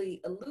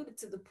literally alluded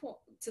to the point,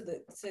 to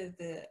the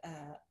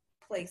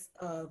place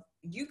of,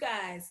 you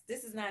guys,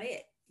 this is not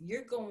it.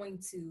 You're going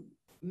to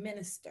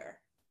minister.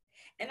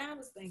 And I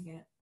was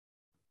thinking,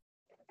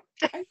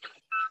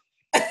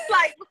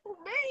 like,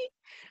 me?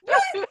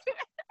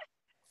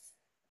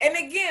 And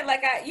again,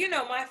 like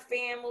my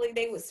family,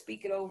 they would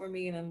speak it over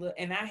me,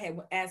 and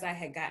as I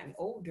had gotten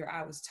older,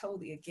 I was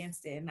totally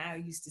against it. And I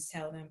used to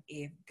tell them,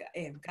 if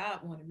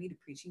God wanted me to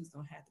preach, He was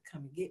gonna have to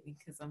come and get me,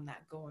 because I'm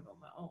not going on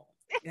my own.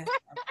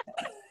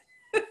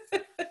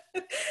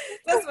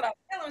 That's what I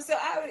tell them. So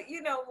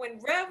when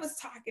Rev was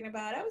talking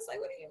about it, I was like,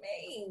 what do you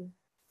mean?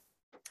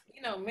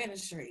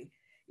 Ministry.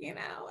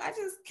 I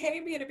just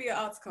came here to be an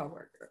altar call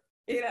worker.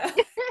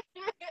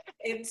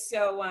 And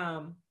so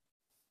long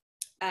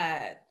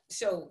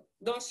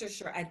story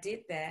short, I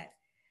did that.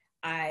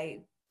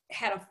 I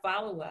had a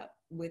follow-up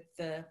with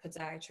the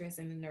podiatrist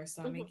and the nurse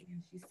on me,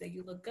 and she said,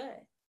 "You look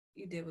good.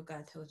 You did what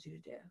God told you to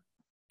do."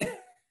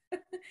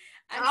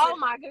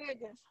 My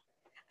goodness.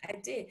 I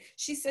did.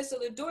 She said, "So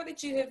the door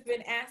that you have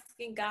been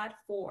asking God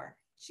for,"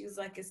 she was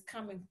like, "is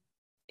coming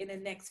in the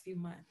next few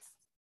months.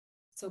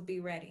 So be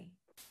ready."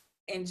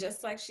 And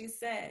just like she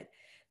said,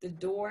 the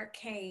door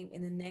came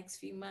in the next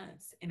few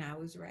months, and I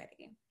was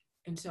ready.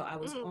 And so I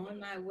was on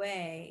my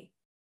way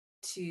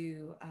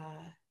to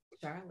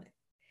Charlotte.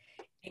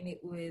 And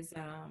it was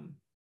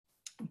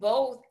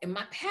both, and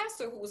my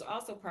pastor, who was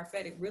also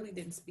prophetic, really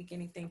didn't speak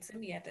anything to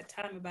me at the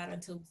time about it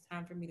until it was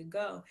time for me to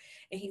go.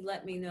 And he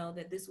let me know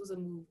that this was a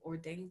move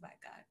ordained by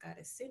God. God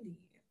is sending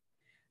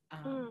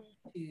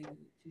you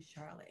to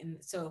Charlotte.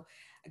 And so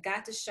I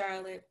got to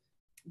Charlotte,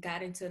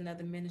 got into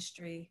another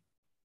ministry.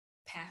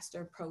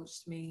 Pastor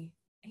approached me,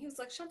 and he was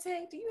like,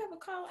 "Shantae, do you have a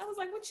call?" I was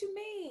like, "What you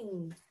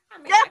mean?"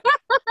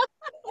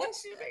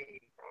 What you mean?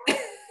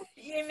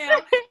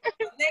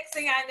 Next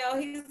thing I know,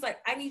 he's like,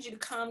 "I need you to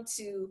come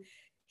to,"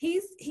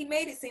 he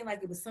made it seem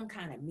like it was some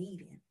kind of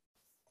meeting.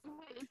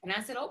 And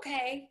I said,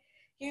 "Okay,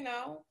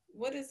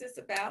 what is this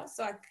about?"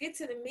 So I get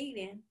to the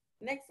meeting.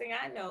 Next thing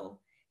I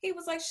know, he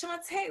was like,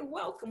 "Shantae,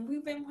 welcome.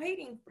 We've been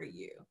waiting for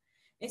you."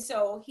 And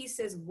so he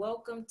says,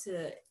 "Welcome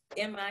to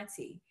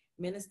MIT,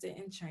 Minister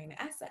in Training."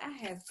 I said, "I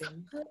have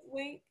been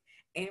hoodwinked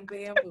and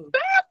bamboozled."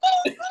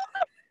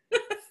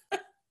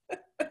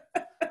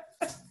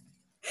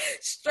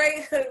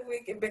 Straight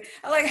hoodwinked and bamboozled.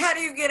 I'm like, "How do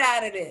you get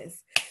out of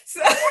this?"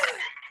 So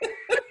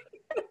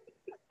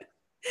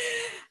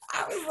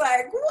I was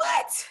like,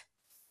 "What?"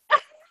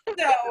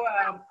 So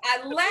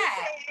I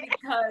laughed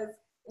because,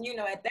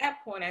 at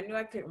that point, I knew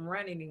I couldn't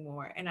run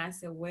anymore. And I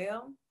said,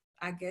 "Well,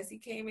 I guess he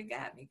came and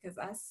got me, because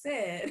I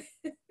said,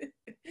 You're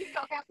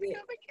going to have to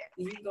come and get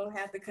me. You're going to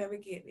have to come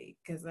and get me,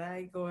 because I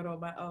ain't going on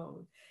my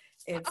own."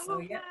 And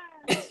so,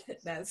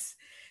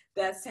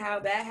 that's how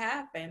that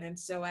happened. And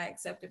so I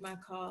accepted my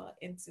call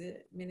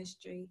into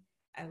ministry.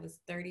 I was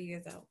 30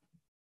 years old.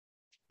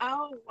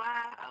 Oh,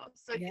 wow.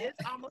 So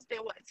it's almost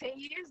been, 10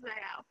 years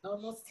now?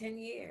 Almost 10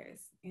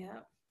 years.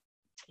 Yeah.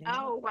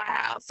 Oh,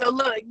 wow. So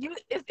look, be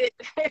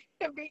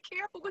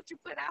careful what you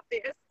put out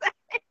there.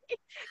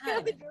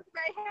 Because it just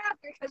may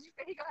happen, because you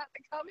think he's going to have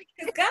to come again.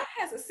 Because God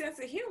has a sense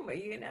of humor,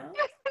 He's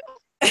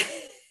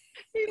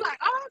like,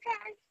 "Oh,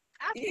 okay.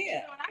 I see you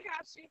doing. I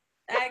got you.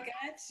 I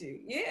got you."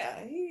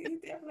 Yeah, he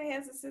definitely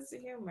has a sense of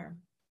humor.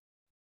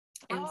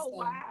 And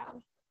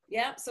wow.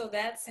 Yeah, so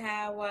that's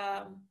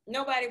how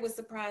nobody was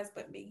surprised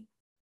but me.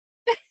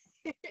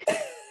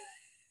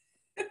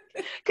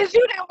 Because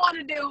you didn't want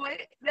to do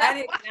it.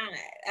 I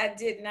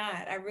did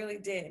not. I really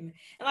didn't.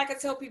 And like I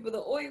tell people, the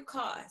oil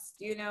costs,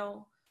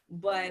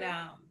 but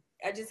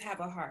I just have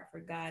a heart for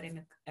God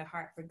and a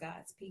heart for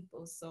God's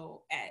people.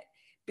 So at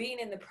being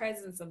in the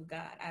presence of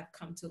God, I've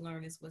come to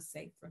learn is what's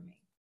safe for me.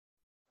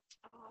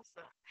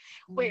 Awesome.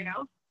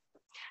 Well,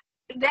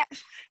 that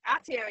I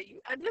tell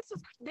you,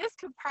 this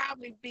could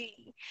probably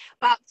be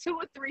about 2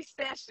 or 3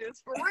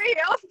 sessions for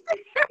real.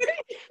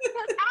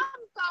 Because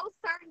I'm so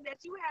certain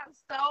that you have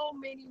so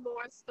many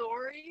more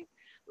stories.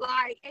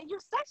 And you're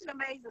such an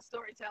amazing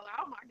storyteller.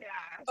 Oh my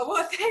gosh. Oh,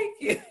 well, thank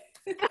you.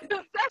 Such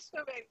an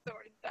amazing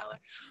storyteller.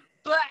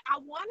 But I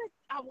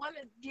want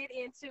to get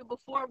into,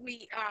 before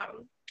we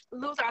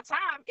lose our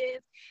time,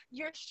 is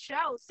your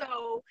show.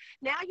 So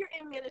now you're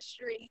in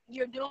ministry.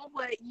 You're doing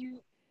what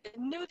you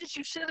knew that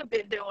you should have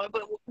been doing,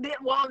 but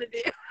didn't want to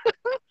do.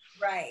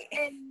 Right.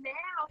 And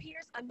now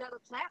here's another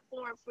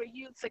platform for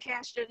you to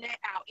cast your net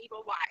out even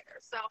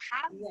wider. So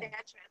how did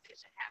that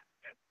transition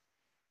happen?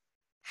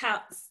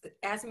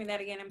 Ask me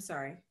that again. I'm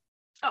sorry.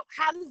 Oh,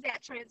 how does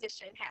that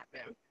transition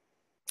happen?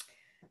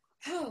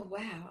 Oh,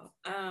 wow.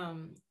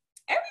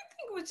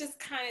 Everything was just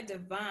kind of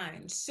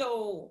divine.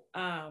 So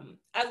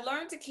I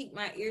learned to keep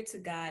my ear to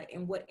God.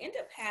 And what ended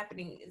up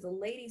happening is, a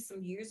lady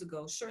some years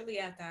ago, shortly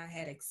after I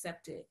had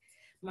accepted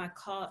my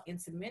call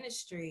into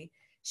ministry,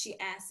 she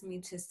asked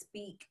me to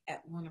speak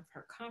at one of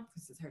her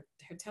conferences, her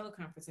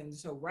teleconference. And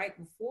so right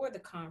before the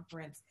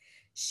conference,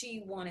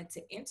 she wanted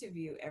to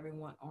interview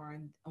everyone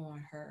on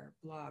her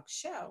blog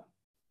show.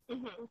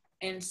 Mm-hmm.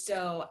 And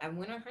so I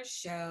went on her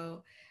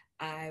show.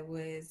 I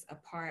was a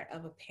part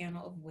of a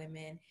panel of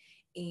women.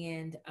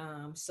 And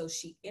so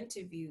she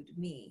interviewed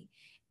me.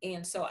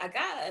 And so I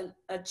got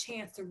a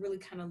chance to really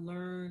kind of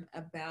learn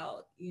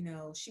about,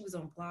 she was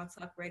on Blog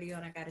Talk Radio,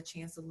 and I got a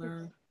chance to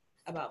learn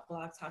about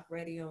Blog Talk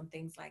Radio and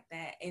things like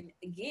that. And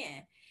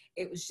again,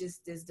 it was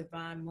just this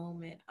divine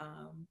moment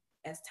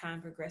as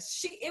time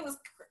progressed. It was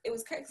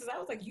crazy because I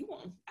was like,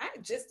 I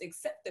just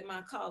accepted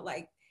my call.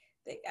 Like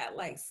they got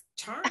like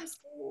charm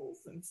schools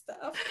and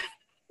stuff.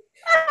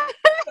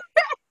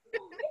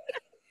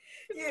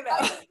 You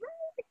know.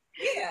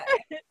 Yeah.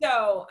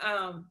 So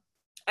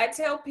I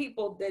tell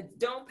people that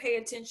don't pay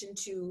attention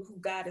to who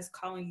God is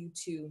calling you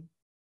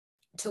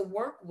to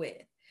work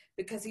with,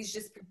 because he's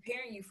just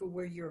preparing you for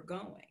where you're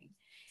going.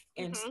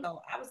 And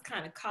so I was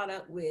kind of caught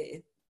up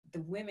with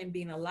the women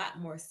being a lot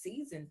more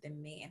seasoned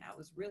than me, and I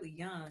was really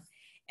young,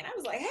 and I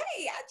was like,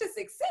 hey, I just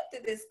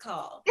accepted this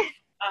call.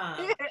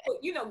 But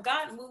you know,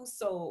 God moves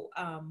so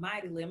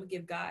mightily. I'm gonna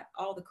give God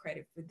all the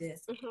credit for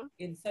this,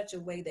 in such a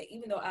way that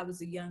even though I was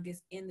the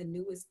youngest and the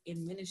newest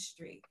in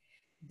ministry,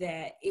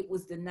 that it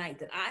was the night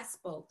that I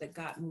spoke that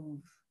God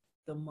moved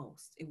the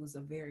most. It was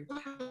a very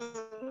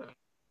powerful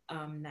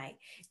night.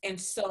 And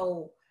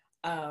so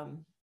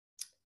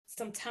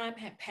some time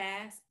had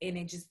passed, and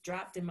it just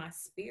dropped in my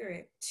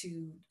spirit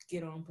to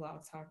get on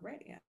Blog Talk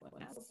Radio.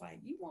 And I was like,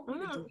 you want me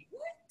to do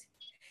what?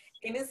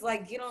 And it's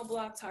like, get on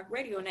Blog Talk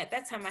Radio. And at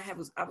that time I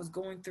was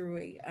going through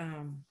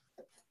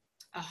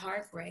a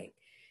heartbreak.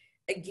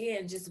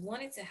 Again, just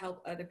wanted to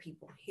help other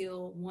people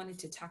heal, wanted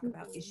to talk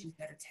about issues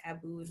that are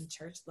taboo in the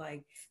church,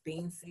 like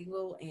being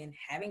single and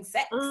having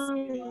sex,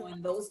 you know,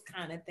 and those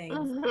kind of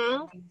things.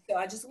 So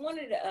I just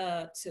wanted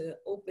to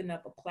open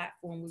up a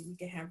platform where we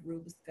can have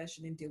real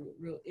discussion and deal with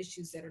real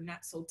issues that are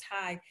not so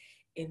tied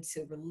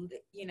into,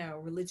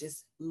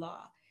 religious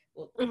law.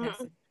 Well,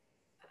 that's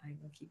I ain't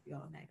gonna keep you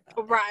all night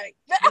about that. Right.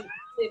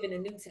 We live in the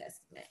New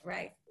Testament,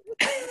 right?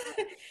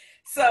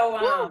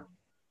 So,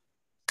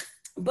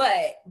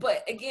 but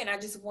again, I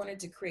just wanted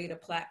to create a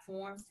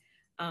platform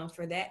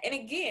for that. And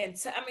again,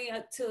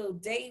 till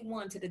day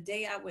one, to the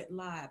day I went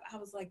live, I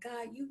was like,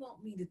 God, you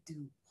want me to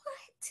do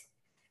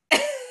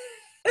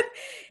what?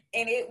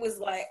 And it was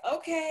like,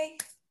 okay,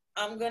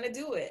 I'm gonna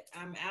do it.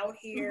 I'm out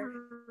here.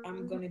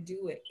 I'm gonna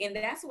do it. And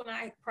that's when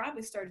I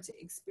probably started to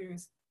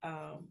experience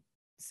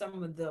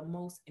some of the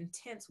most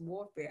intense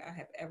warfare I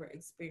have ever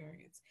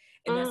experienced.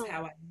 And that's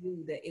how I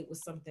knew that it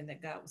was something that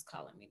God was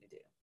calling me to do.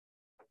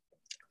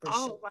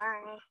 Sure.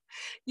 Wow.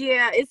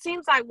 Yeah, it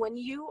seems like when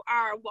you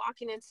are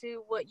walking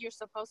into what you're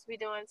supposed to be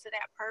doing, to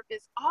that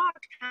purpose, all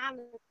kind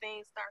of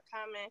things start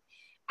coming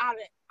out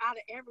of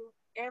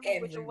every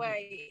which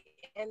way.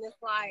 And it's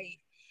like,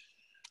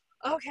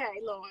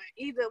 okay, Lord,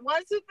 either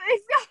one or two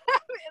things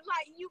happen.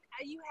 Like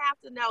you have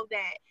to know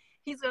that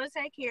he's going to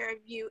take care of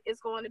you.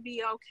 It's going to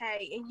be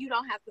okay, and you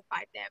don't have to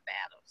fight that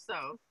battle.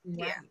 So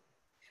yeah,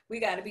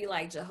 we got to be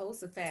like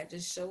Jehoshaphat.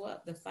 Just show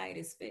up. The fight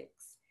is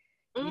fixed.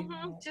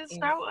 Just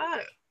show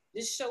up.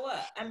 Just show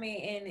up. I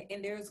mean,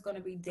 and there's going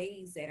to be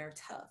days that are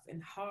tough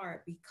and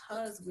hard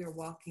because we're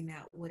walking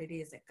out what it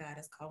is that God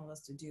is calling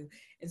us to do.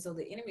 And so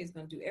the enemy is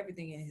going to do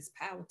everything in his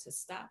power to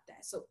stop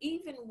that. So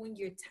even when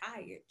you're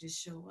tired, just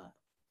show up.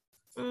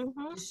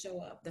 Just show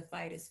up. The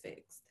fight is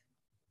fixed.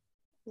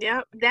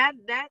 Yep. That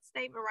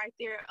statement right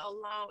there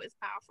alone is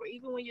powerful.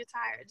 Even when you're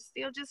tired,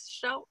 still just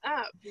show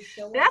up.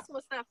 That's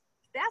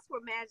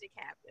where magic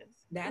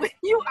happens. That's when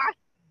you are.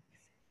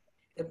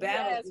 The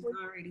battle is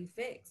already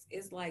fixed.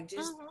 It's like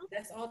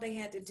that's all they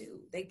had to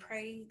do. They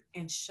prayed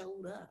and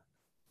showed up.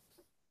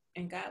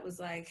 And God was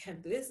like,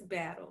 this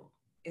battle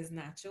is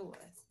not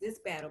yours. This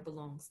battle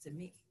belongs to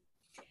me.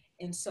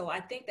 And so I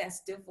think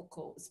that's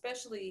difficult,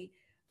 especially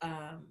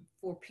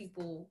for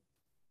people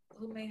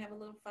who may have a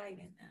little fight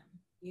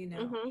in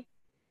them,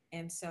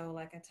 And so,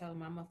 like I told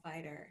them, I'm a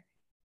fighter.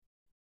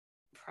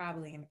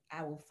 Probably,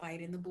 I will fight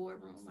in the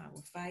boardroom. I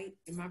will fight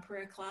in my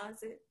prayer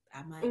closet.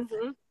 I might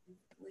fight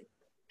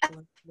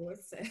what the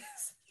Lord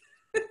says.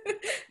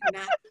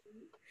 Not,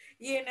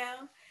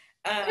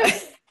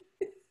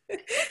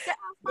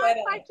 but,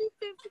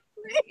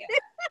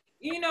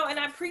 and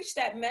I preached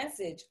that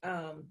message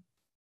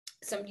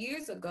some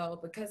years ago,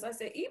 because I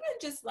said, even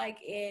just like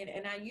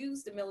and I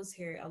use the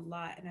military a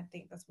lot, and I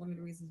think that's one of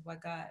the reasons why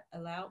God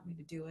allowed me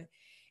to do it,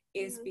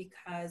 is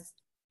because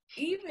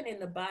even in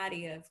the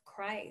body of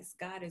Christ,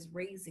 God is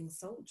raising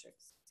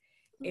soldiers.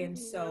 And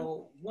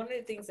so one of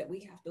the things that we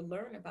have to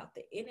learn about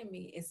the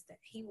enemy is that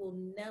he will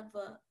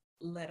never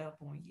let up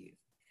on you.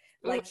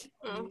 Like he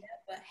will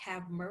never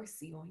have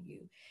mercy on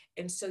you.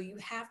 And so you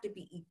have to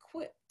be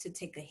equipped to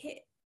take a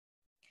hit.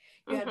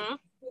 You have to be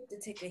equipped to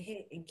take a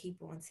hit and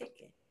keep on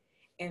ticking.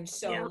 And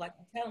so, like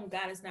I tell them,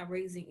 God is not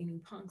raising any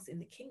punks in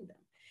the kingdom.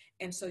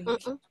 And so you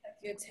can't tuck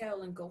your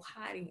tail and go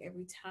hiding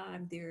every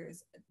time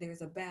there's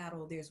a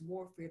battle, there's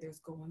warfare, there's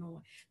going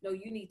on. No,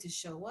 you need to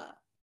show up.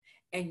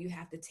 And you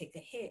have to take a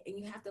hit, and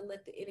you have to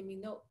let the enemy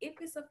know, if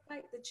it's a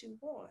fight that you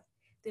want,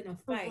 then a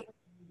fight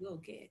you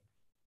will get.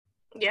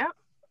 Yeah,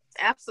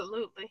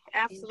 absolutely.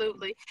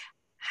 Absolutely.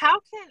 How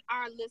can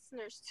our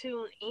listeners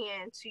tune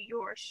in to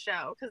your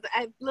show? Because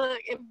look,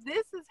 if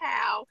this is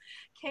how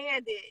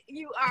candid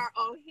you are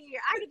on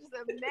here, I can just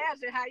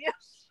imagine how your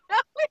show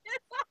is.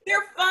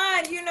 They're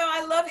fun.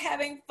 I love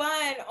having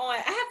fun on.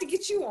 I have to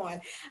get you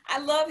on. I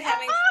love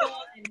having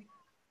fun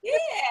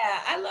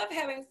Yeah, I love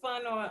having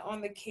fun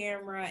on the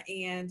camera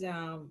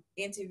and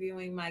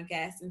interviewing my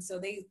guests, and so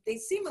they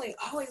seemingly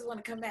always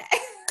want to come back.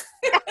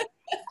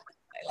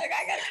 Like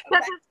I gotta come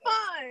Because back. it's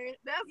fun.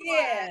 That's why.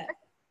 Yeah,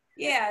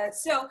 yeah.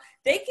 So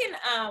they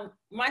can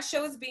my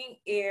show is being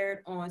aired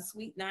on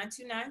Sweet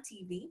 929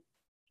 TV.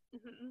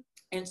 Hmm.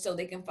 And so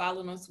they can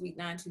follow it on Sweet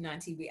 929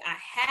 TV. I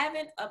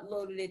haven't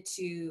uploaded it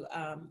to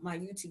my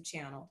YouTube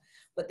channel,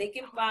 but they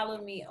can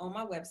follow me on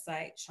my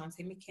website,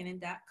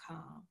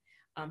 ShantaeMcKinnon.com.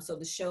 So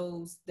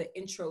the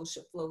intro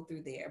should flow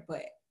through there,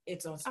 but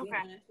it's on Sweet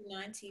Okay.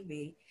 929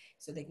 TV.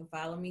 So they can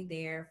follow me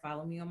there,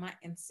 follow me on my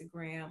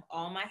Instagram.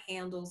 All my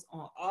handles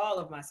on all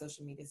of my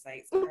social media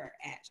sites are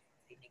at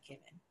Shantae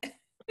McKinnon.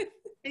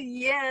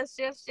 Yes,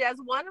 yes, yes.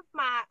 One of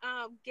my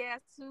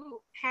guests who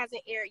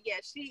hasn't aired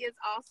yet, she is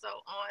also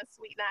on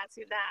Sweet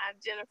 929,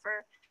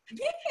 Jennifer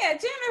Yeah,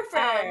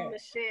 Jennifer.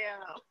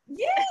 Michelle.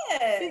 Yes.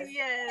 Yes.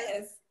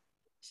 Yes.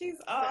 She's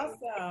So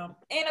awesome.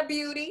 And a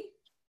beauty.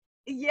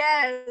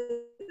 yes,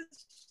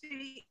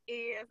 she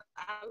is.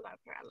 I love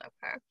her. I love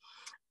her.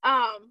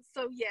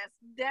 So yes,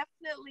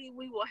 definitely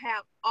we will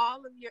have all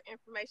of your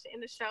information in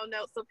the show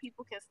notes so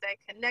people can stay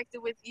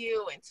connected with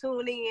you and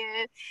tune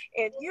in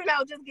and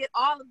just get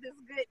all of this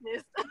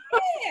goodness.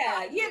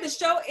 Yeah. Yeah. The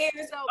show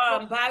airs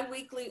So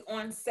bi-weekly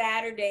on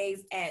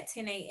Saturdays at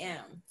 10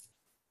 a.m.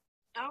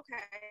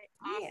 okay,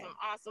 Yeah.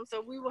 awesome.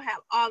 So we will have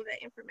all of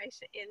that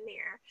information in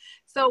there.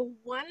 So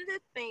one of the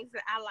things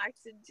that I like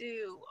to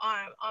do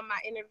on my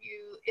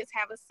interview is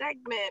have a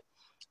segment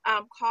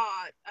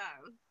called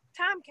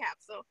time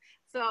capsule.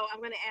 So I'm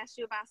going to ask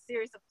you about a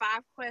series of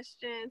 5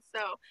 questions.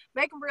 So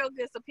make them real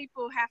good so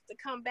people have to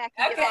come back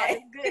and get all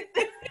Okay. this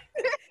good.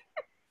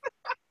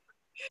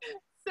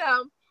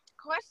 So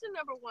question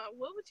number 1,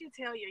 what would you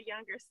tell your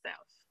younger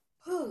self?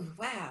 Whew,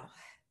 wow.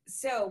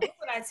 So what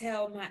would I would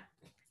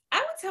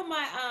tell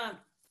my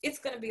it's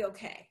gonna be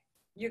okay.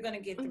 You're gonna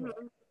get through it.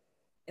 Mm-hmm.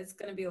 It's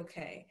gonna be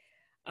okay.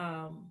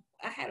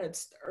 I had an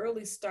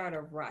early start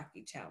of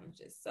rocky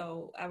challenges,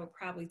 so I would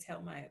probably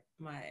tell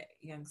my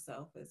young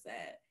self is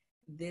that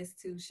this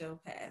too shall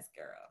pass,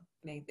 girl.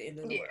 It ain't the end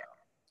of the Yeah, world.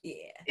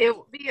 Yeah, it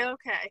will be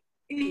okay.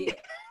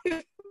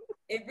 yeah,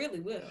 it really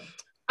will.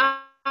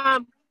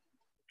 um,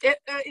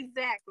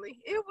 exactly.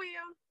 It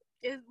will.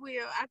 It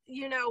will.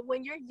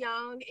 When you're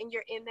young and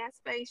you're in that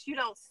space, you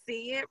don't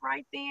see it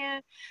right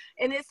then.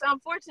 And it's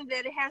unfortunate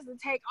that it has to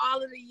take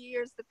all of the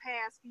years to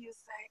pass for you to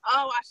say,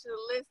 oh, I should have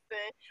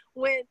listened.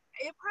 When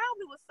it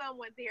probably was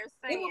someone there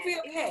It will saying, be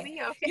it will okay.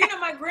 be okay. You know,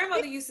 my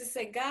grandmother used to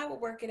say, "God will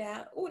work it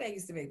out." Oh, that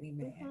used to make me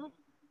mad, Hmm.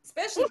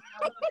 especially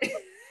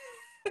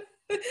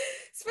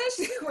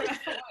especially when I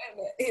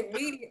wanted to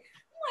immediate.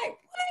 I'm like,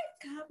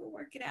 what? God will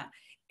work it out.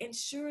 And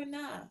sure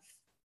enough,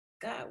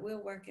 God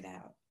will work it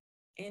out.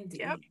 Yep,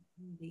 Indeed.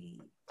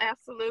 Indeed.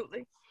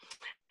 absolutely.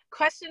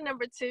 Question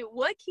number 2,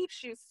 what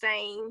keeps you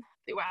sane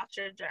throughout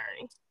your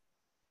journey?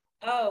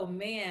 Oh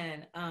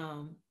man.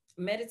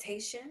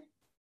 Meditation.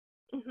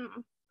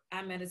 Hmm.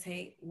 I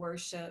meditate,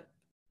 worship,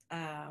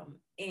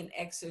 and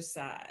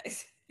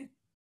exercise.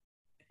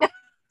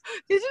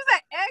 Did you say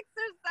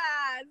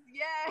exercise?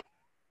 Yeah.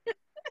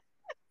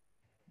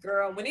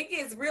 Girl, when it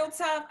gets real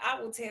tough, I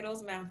will tear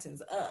those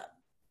mountains up.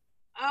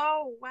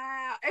 Oh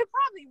wow. It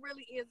probably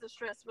really is a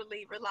stress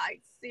reliever,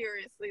 like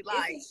seriously. It's a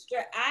Like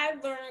stress. I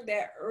learned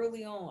that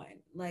early on.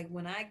 Like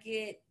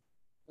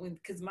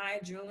because my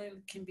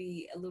adrenaline can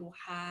be a little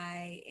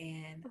high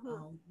and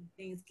mhm.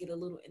 things get a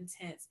little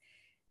intense.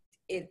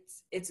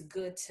 It's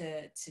good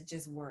to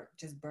just work,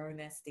 just burn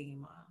that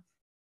steam off.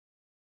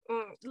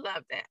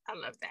 Love that. I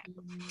love that.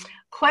 Mhm.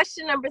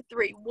 Question number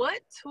 3,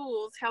 what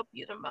tools help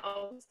you the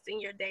most in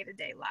your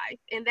day-to-day life?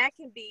 And that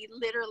can be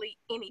literally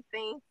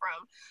anything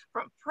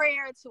from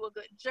prayer to a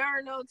good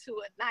journal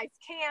to a nice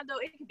candle.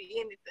 It can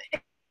be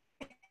anything.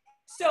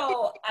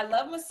 So I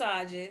love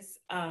massages,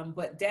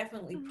 but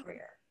definitely Mhm.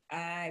 prayer.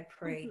 I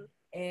pray Mhm.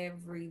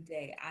 every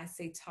day. I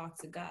say talk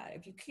to God.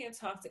 If you can't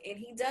talk to, and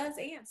He does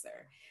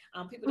answer.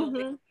 People don't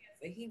think Mhm. He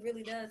answers. He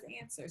really does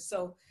answer.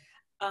 So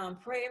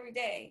pray every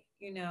day.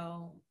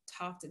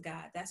 Talk to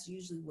God. That's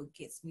usually what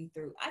gets me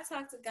through. I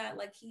talk to God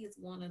like He is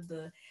one of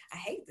the. I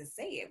hate to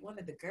say it, one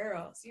of the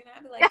girls.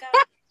 I'd be like,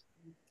 God,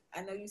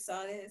 I know you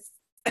saw this,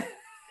 but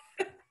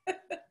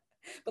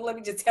let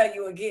me just tell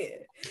you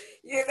again.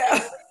 You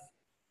know.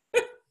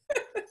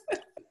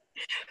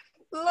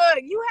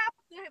 Look, you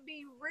have to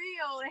be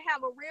real and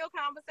have a real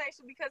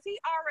conversation because he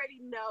already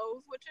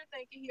knows what you're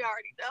thinking. He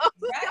already knows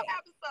what's gonna Right.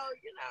 happen.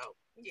 So,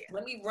 yeah.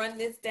 Let me run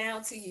this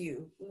down to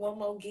you one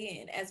more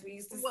again, as we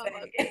used to One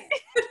more say. again.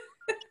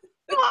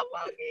 One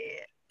more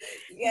again.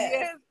 Yes,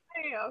 Yes,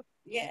 ma'am.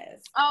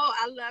 yes. Oh,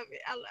 I love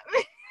it. I love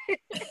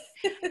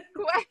it.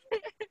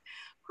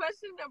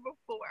 Question number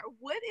 4.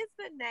 What is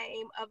the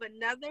name of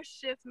another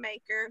shift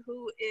maker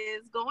who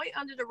is going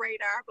under the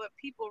radar, but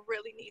people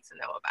really need to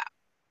know about?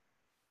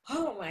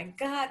 Oh my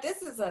God,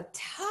 this is a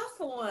tough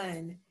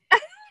one.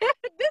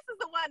 This is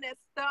the one that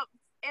stumps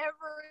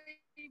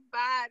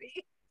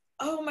everybody.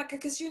 Oh my God,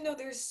 because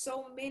there's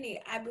so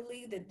many. I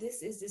believe that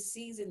this is the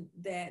season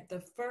that the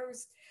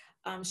first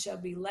shall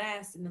be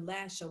last, and the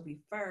last shall be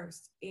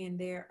first. And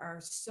there are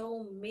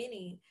so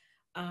many.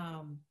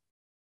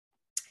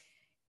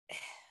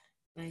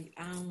 Like,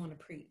 I don't want to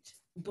preach,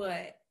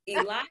 but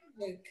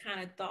Elijah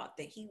kind of thought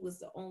that he was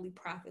the only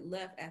prophet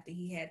left after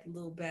he had the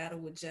little battle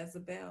with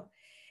Jezebel.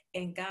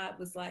 And God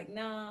was like,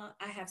 nah,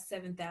 I have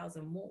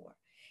 7,000 more.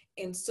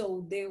 And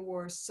so there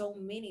were so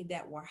many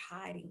that were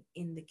hiding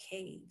in the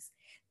caves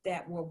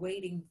that were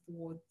waiting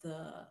for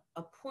the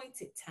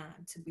appointed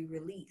time to be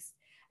released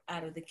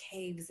out of the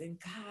caves. And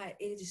God,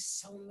 it is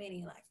so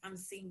many. Like, I'm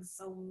seeing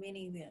so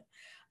many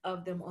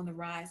of them on the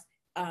rise.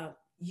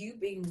 You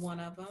being one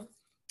of them.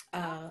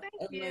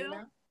 Thank you.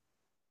 Elena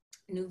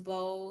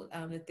Nouveau,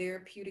 the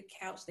therapeutic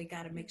couch. They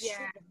got to make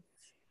sure.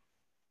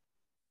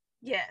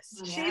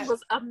 Yes, she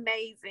was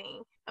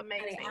amazing.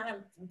 Amazing.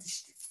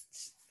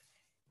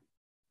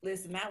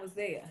 Listen, I was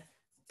there,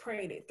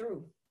 praying it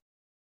through.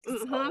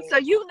 Mm-hmm. So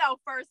you know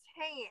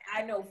firsthand.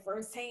 I know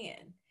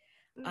firsthand.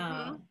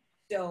 Mm-hmm.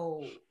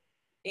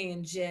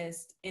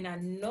 And I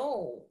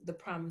know the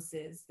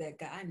promises that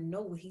God, I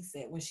know what he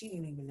said when she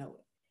didn't even know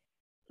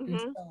it. Mm-hmm.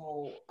 And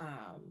so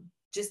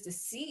just to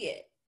see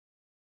it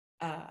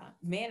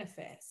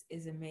manifest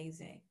is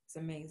amazing. It's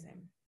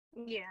amazing.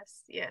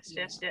 Yes.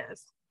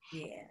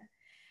 Yeah.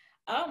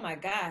 Oh my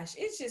gosh,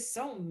 it's just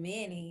so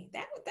many.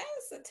 That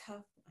is a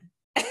tough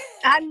one.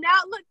 I know.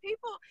 Look,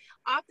 people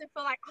often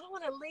feel like, I don't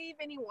want to leave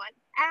anyone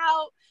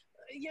out,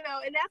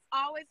 and that's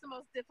always the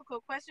most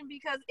difficult question,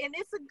 because, and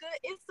it's a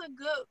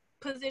good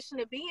position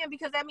to be in,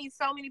 because that means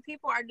so many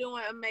people are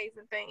doing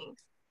amazing things.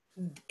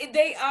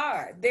 They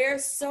are.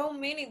 There's so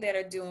many that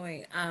are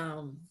doing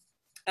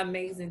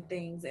amazing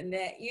things, and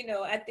that,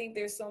 I think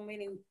there's so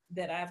many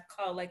that I've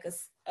called like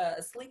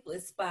a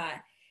sleepless spy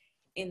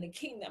in the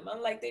kingdom.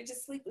 I'm like, they're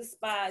just sleepless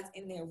spies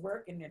in their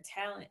work and their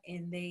talent,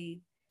 and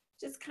they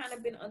just kind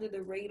of been under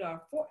the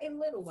radar for a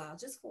little while,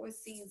 just for a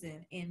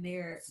season, and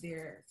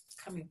they're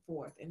coming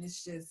forth, and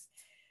it's just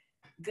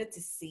good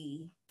to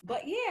see.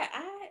 But yeah,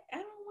 I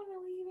don't want to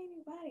leave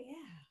anybody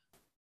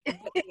out.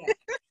 But yeah,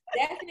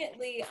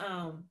 definitely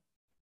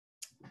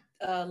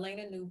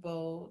Lena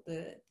Nouveau,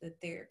 the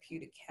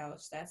therapeutic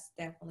couch, that's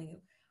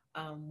definitely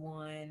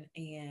one.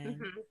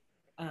 And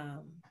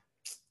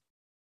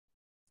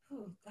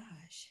oh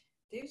gosh,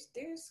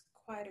 there's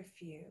quite a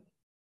few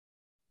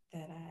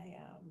that I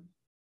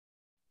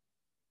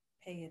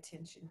pay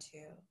attention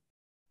to,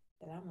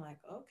 that I'm like,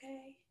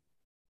 okay,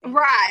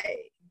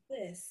 right,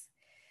 this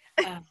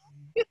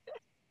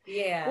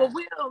yeah. Well,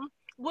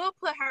 we'll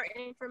put her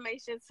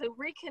information to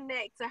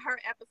reconnect to her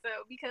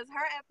episode, because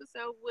her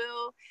episode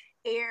will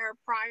air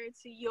prior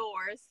to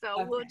yours.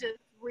 So we'll just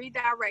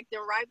redirect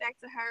them right back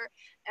to her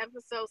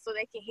episode so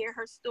they can hear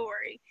her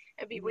story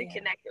and be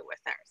reconnected with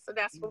her. So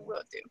that's what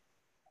we'll do.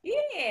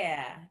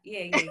 Yeah.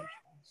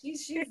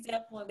 She's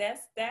definitely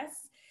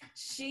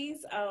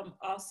she's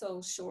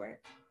also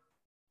short.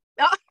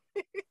 Oh.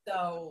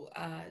 So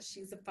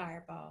she's a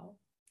fireball.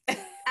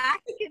 I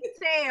can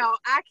tell.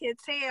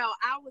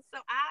 I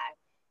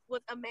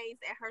was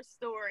amazed at her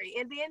story.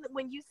 And then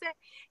when you said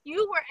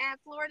you were at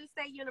Florida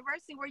State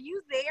University, were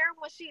you there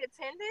when she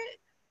attended?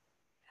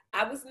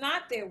 I was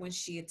not there when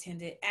she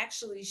attended.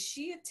 Actually,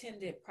 she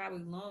attended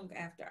probably long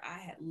after I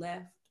had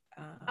left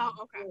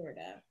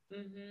Florida.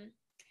 Mm-hmm.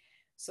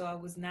 So I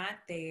was not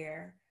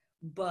there,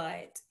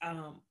 but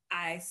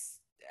I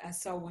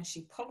saw when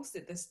she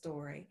posted the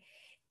story,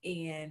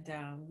 and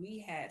we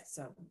had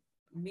some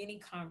many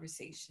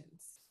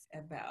conversations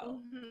about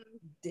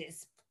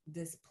this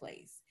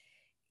place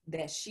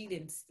that she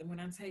didn't. When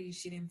I tell you,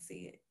 she didn't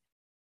see it.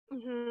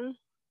 Mm-hmm.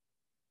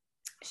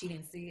 She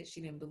didn't see it.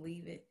 She didn't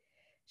believe it.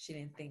 She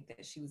didn't think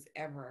that she was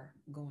ever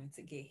going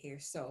to get here.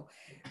 So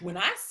when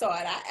I saw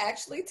it, I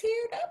actually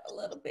teared up a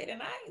little bit,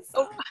 and I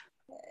saw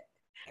it.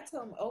 I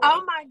told him,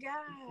 oh my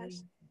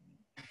gosh.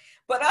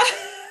 But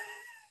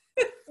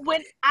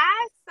when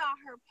I saw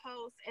her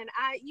post, and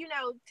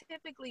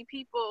typically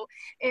people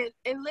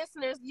and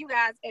listeners, you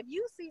guys, if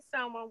you see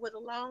someone with a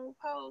long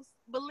post,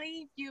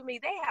 believe you me,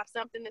 they have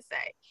something to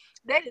say.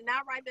 They did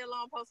not write their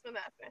long post for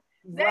nothing.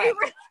 They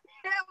really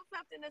have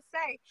something to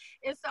say.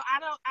 And so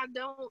I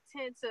don't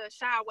tend to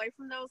shy away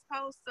from those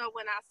posts. So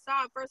when I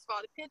saw it, first of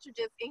all, the picture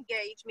just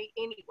engaged me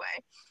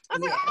anyway. I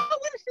was like, oh,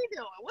 what is she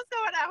doing? What's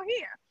going on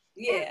here?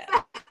 Yeah.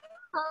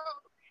 So,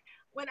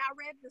 when I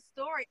read the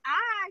story,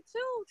 I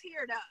too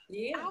teared up.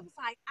 I was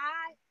like,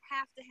 I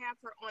have to have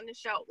her on the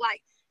show.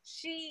 Like,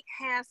 she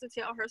has to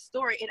tell her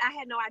story, and I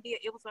had no idea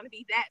it was going to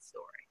be that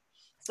story.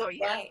 So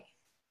right.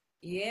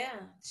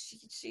 Yeah,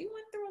 she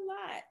went through a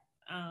lot.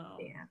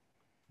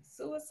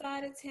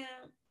 Suicide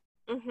attempt,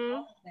 all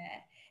of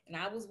that, and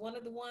I was one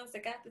of the ones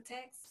that got the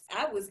text.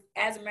 I was,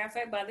 as a matter of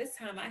fact, by this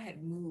time I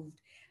had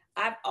moved.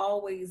 I've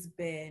always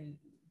been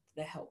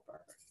the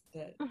helper.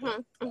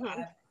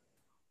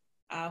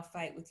 I'll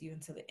fight with you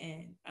until the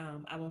end.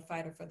 I'm a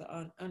fighter for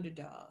the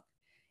underdog.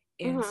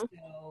 And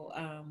so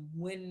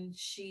when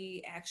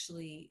she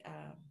actually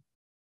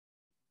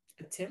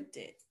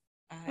attempted,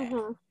 I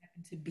happened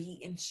to be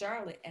in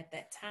Charlotte at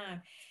that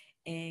time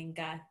and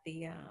got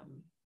the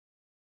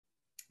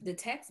the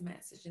text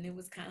message, and it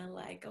was kind of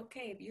like,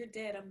 okay, if you're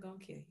dead, I'm gonna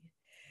kill you.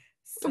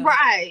 So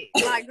Right.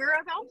 Like, girl,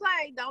 don't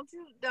play. Don't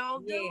do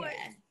yeah.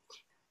 it.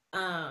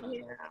 Yeah.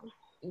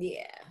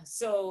 Yeah.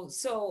 So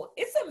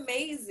it's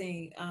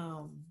amazing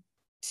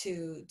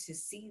to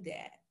see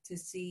that, to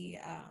see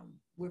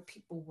where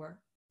people were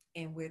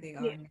and where they Yeah.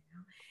 are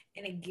now.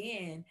 And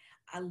again,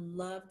 I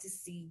love to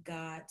see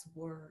God's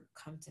word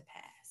come to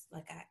pass.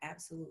 Like, I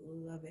absolutely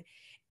love it.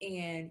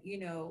 And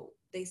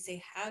they say,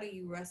 how do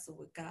you wrestle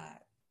with God?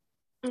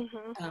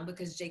 Mhm.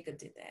 Because Jacob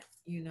did that,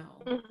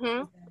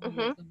 Mhm.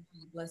 Mhm.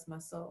 bless my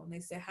soul. And they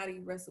said, how do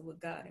you wrestle with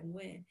God and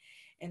win?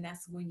 And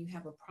that's when you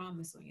have a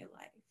promise on your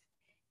life.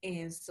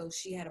 And so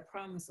she had a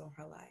promise on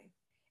her life.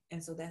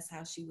 And so that's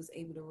how she was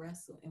able to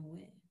wrestle and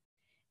win.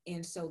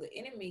 And so the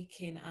enemy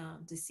can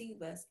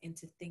deceive us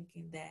into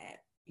thinking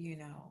that,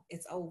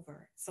 it's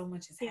over. So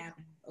much has Yeah.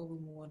 happened, over,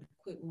 we want to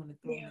quit, we want to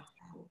throw in Yeah. the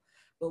towel.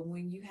 But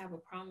when you have a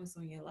promise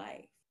on your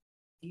life,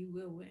 you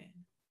will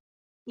win.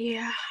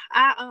 Yeah.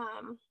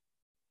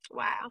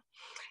 Wow.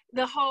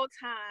 The whole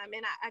time,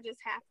 and I just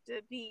have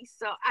to be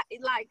so. I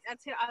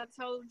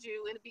told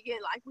you in the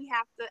beginning, like, we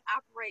have to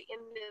operate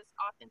in this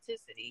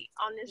authenticity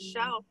on this Mm-hmm.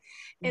 show,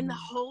 and the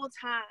whole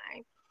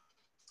time,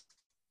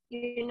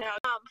 you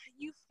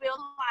feel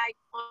like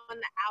on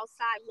the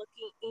outside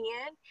looking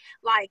in,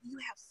 like you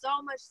have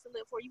so much to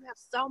live for, you have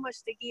so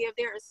much to give.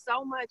 There is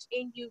so much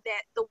in you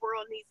that the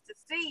world needs to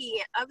see,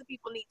 and other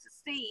people need to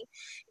see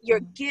your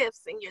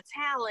gifts and your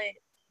talent.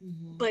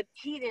 Mm-hmm. But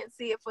he didn't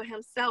see it for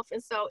himself,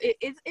 and so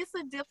it's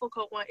a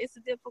difficult one. It's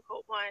a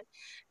difficult one,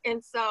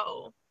 and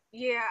so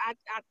yeah, I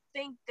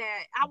think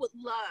that I would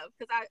love,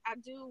 because I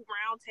do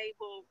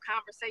roundtable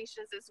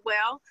conversations as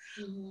well,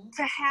 Mm-hmm.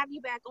 to have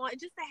you back on,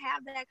 just to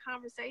have that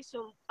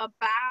conversation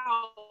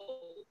about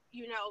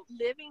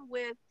living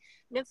with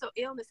mental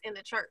illness in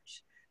the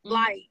church. Mm-hmm.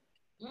 Like,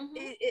 Mm-hmm.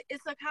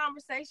 it's a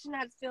conversation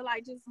that I feel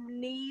like just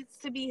needs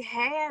to be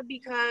had,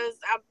 because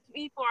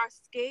people are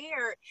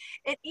scared.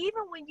 And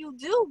even when you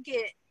do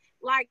get,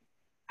 like,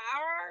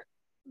 our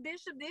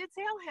bishop did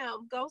tell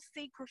him, go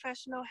seek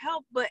professional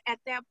help, but at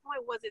that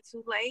point, was it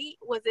too late?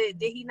 Did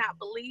he not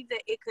believe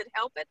that it could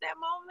help at that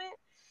moment?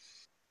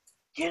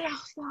 So,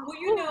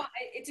 Well,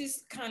 it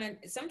just kind of,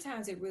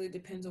 sometimes it really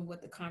depends on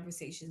what the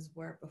conversations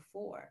were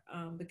before.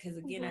 Because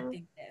again, I mm-hmm.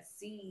 think that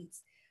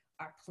seeds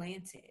are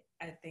planted.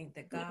 I think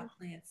that God Yeah.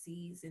 plants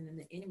seeds, and then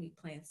the enemy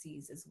plants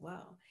seeds as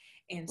well.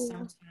 And Yeah.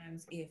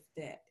 sometimes if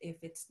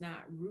it's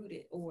not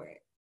rooted, or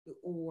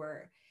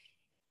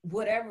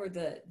whatever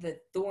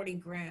the thorny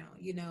ground,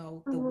 the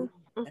Mm-hmm. weed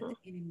that Mm-hmm. the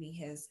enemy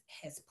has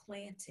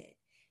planted,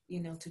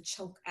 to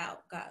choke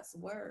out God's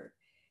word,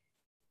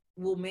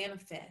 will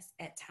manifest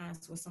at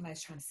times where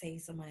somebody's trying to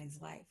save somebody's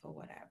life or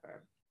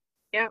whatever.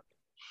 Yep.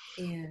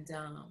 And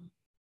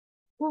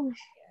Ooh.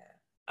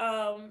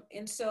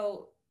 and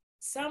so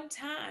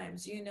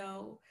sometimes,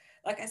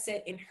 like I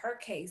said, in her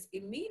case,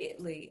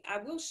 immediately, I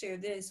will share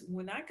this,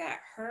 when I got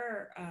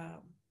her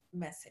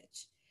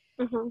message,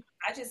 Mm-hmm.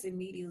 I just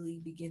immediately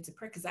began to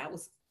pray, because I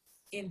was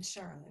in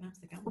Charlotte, and I was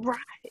like, I'm Right.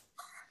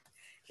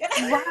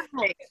 I Right.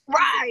 was in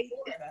Right.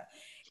 Florida.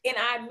 And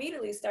I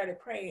immediately started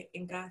praying,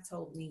 and God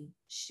told me,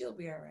 she'll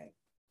be all right.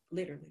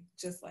 Literally,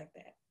 just like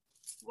that.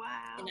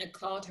 And Wow. I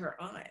called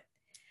her aunt.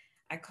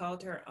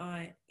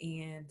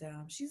 And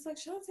she's like,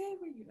 Chantel,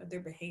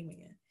 they're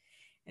Bahamian.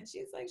 And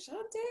she's like,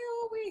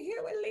 Chantel, we're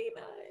here with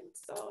Lena. And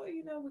so,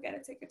 we got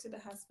to take her to the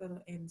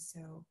hospital. And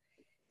so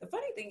the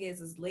funny thing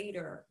is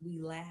later we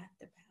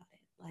laughed about it.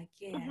 Like,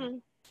 yeah, Mm-hmm.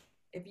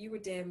 if you were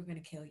dead, we're going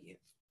to kill you,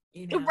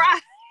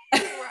 Right.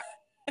 Right.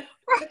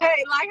 Right.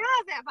 Like, how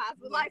is that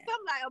possible? Yeah. Like,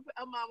 somebody,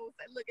 a mama would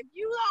say, look, if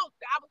you don't,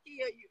 I will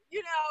kill you,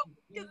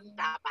 because it's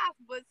not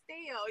possible, but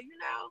still.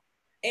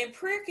 And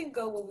prayer can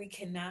go where we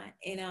cannot.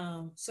 And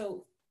I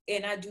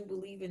do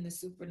believe in the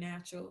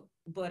supernatural,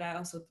 but I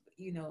also,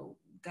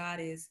 God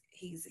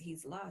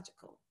he's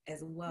logical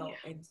as well.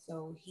 Yeah. And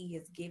so he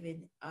has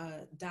given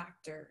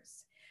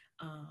doctors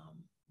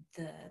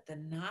the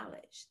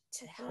knowledge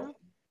to Mm-hmm. help,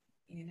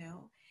 you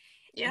know.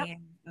 Yep.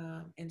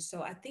 And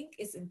so I think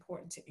it's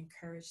important to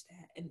encourage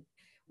that. And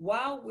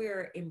while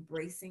we're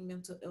embracing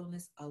mental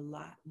illness a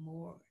lot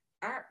more,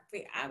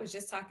 I was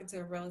just talking to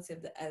a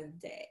relative the other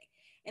day,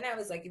 and I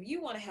was like, if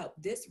you want to help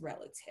this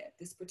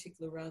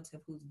particular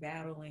relative who's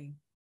battling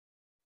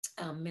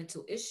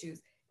mental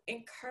issues,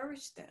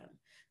 encourage them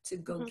to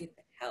go Mm-hmm. get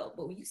the help.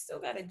 But when you still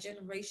got a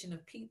generation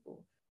of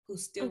people who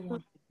still Mm-hmm.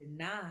 want to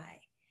deny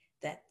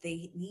that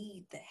they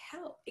need the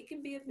help, it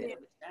can be a bit Yeah.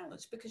 of a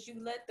challenge, because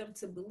you led them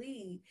to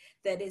believe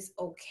that it's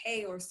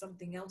okay, or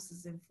something else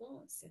is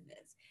influencing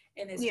this,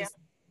 and it's Yeah. just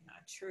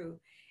not true.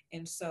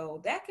 And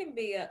so that can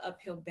be an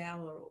uphill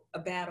battle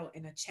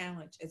and a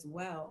challenge as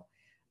well.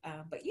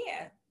 But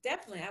yeah,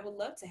 definitely, I would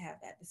love to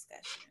have that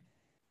discussion.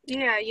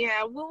 Yeah,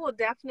 yeah, we will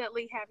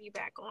definitely have you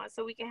back on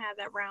so we can have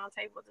that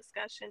roundtable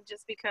discussion,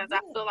 just because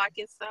I Yeah. feel like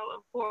it's so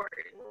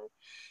important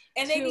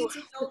And they to need to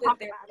know that talk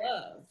they're about it.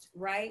 loved,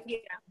 right? Yeah,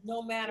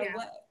 No matter yeah,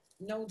 what,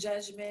 no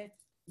judgment.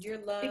 You're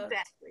loved.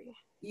 exactly.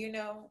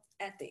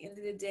 At the end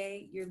of the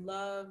day, you're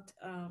loved.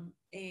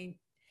 And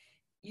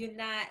you're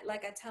not,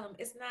 like I tell them,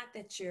 it's not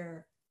that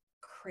you're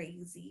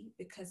crazy,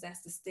 because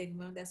that's the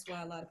stigma. That's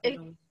why a lot of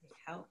people don't get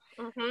help.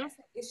 Mm-hmm.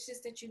 It's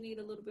just that you need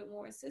a little bit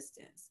more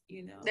assistance,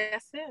 you know?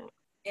 That's it.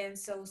 And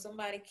so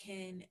somebody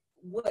can,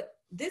 what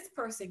this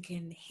person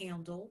can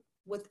handle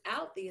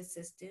without the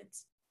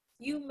assistance,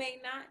 you may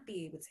not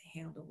be able to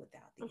handle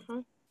without the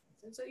assistance.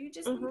 And so you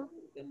just need a little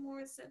bit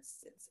more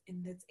assistance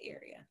in this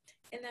area.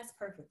 And that's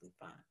perfectly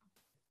fine.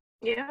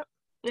 Yep.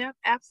 Yep,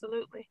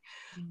 absolutely.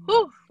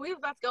 Whew, we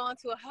about to go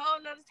into a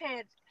whole nother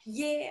tangent.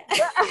 Yeah.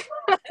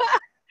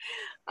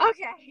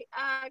 Okay.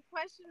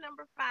 Question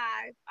number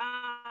 5.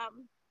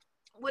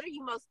 What are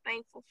you most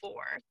thankful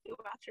for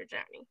throughout your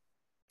journey?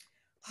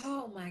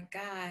 Oh my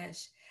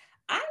gosh.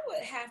 I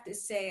would have to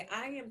say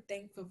I am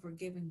thankful for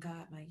giving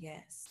God my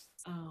yes.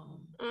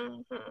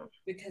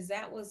 Because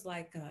that was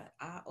like an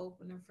eye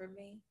opener for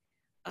me.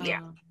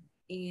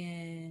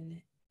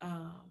 And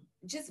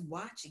just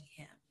watching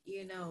him,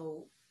 you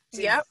know,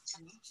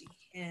 watching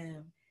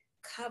him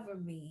cover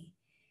me,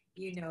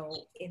 you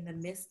know, in the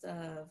midst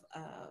of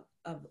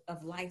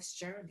life's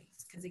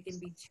journeys, because it can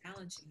be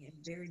challenging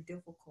and very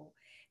difficult.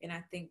 And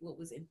I think what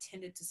was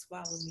intended to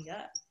swallow me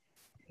up,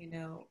 you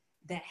know,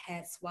 that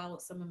had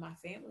swallowed some of my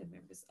family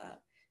members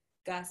up,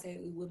 God said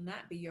it will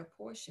not be your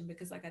portion,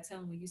 because like I tell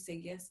them, when you say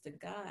yes to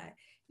God,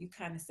 you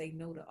kind of say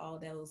no to all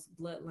those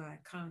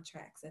bloodline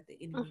contracts that the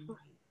enemy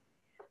made.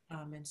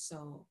 And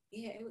so,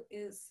 yeah, it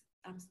is.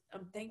 I'm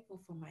thankful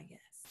for my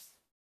yes.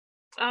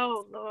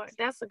 Oh Lord,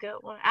 that's a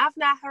good one. I've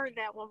not heard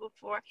that one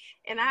before,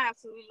 and I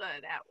absolutely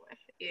love that one.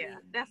 Yeah,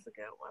 that's a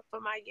good one for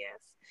my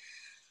yes.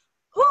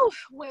 Whew,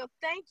 well,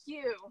 thank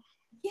you.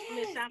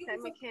 Miss Shantae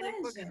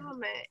McKinnon for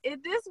coming.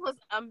 This was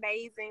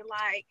amazing.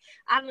 Like,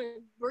 I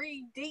done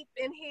breathe deep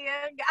in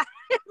here.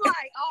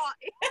 Like,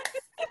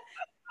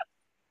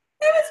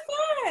 it was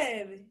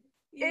fun.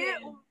 Yeah.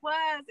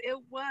 It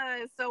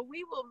was. So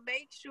we will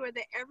make sure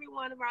that every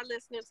one of our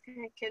listeners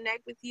can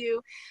connect with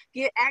you,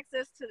 get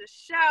access to the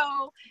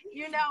show,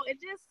 you know, and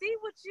just see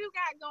what you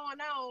got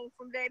going on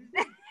from day to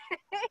day.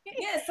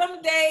 Yeah,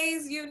 some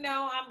days, you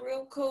know, I'm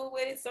real cool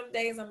with it. Some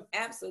days I'm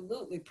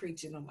absolutely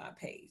preaching on my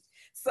page.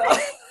 So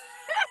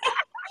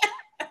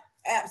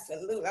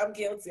absolutely, I'm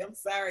guilty. I'm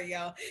sorry,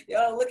 y'all.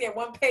 Y'all look at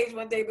one page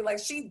one day and be like,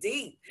 she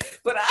deep.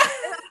 But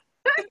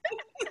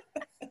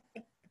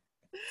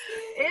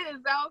it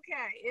is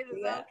okay. It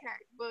is okay.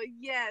 But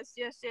yes.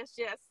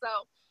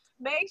 So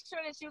make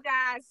sure that you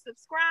guys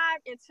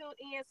subscribe and tune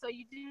in so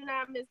you do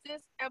not miss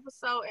this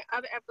episode and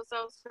other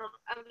episodes from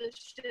other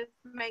shift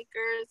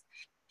makers.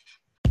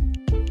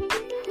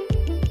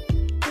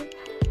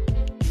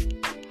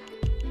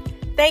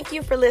 Thank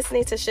you for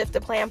listening to Shift the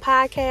Plan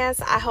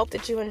podcast. I hope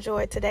that you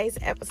enjoyed today's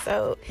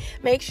episode.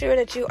 Make sure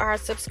that you are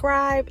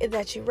subscribed and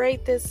that you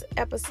rate this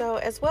episode,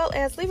 as well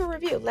as leave a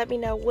review. Let me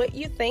know what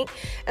you think,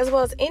 as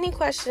well as any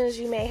questions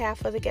you may have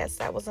for the guest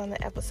that was on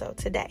the episode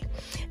today.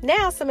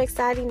 Now, some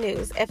exciting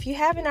news. If you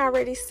haven't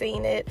already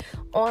seen it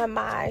on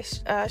my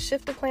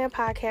Shift the Plan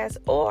podcast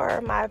or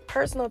my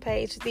personal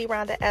page, The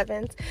Rhonda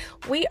Evans,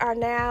 we are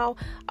now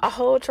a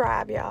whole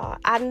tribe, y'all.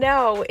 I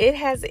know it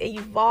has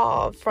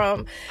evolved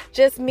from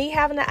just me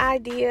having the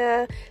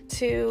idea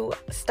to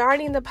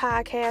starting the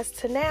podcast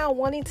to now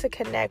wanting to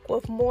connect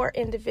with more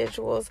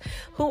individuals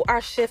who are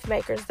shift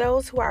makers,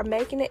 those who are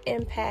making an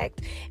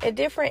impact in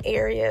different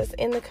areas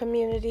in the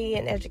community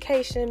and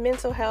education,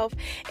 mental health,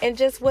 and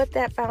just what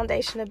that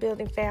foundation of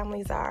building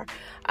families are.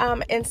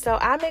 And so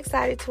I'm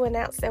excited to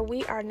announce that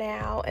we are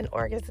now an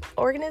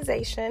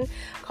organization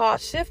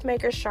called Shift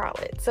Makers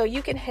Charlotte. So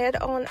you can head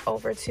on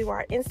over to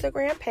our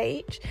Instagram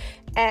page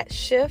at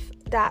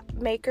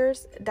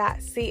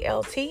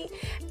shift.makers.clt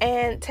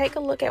and take a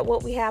look at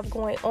what we have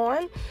going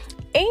on.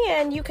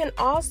 And you can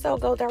also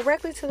go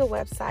directly to the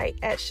website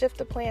at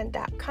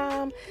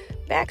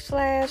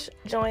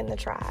shifttheplan.com/join the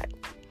tribe.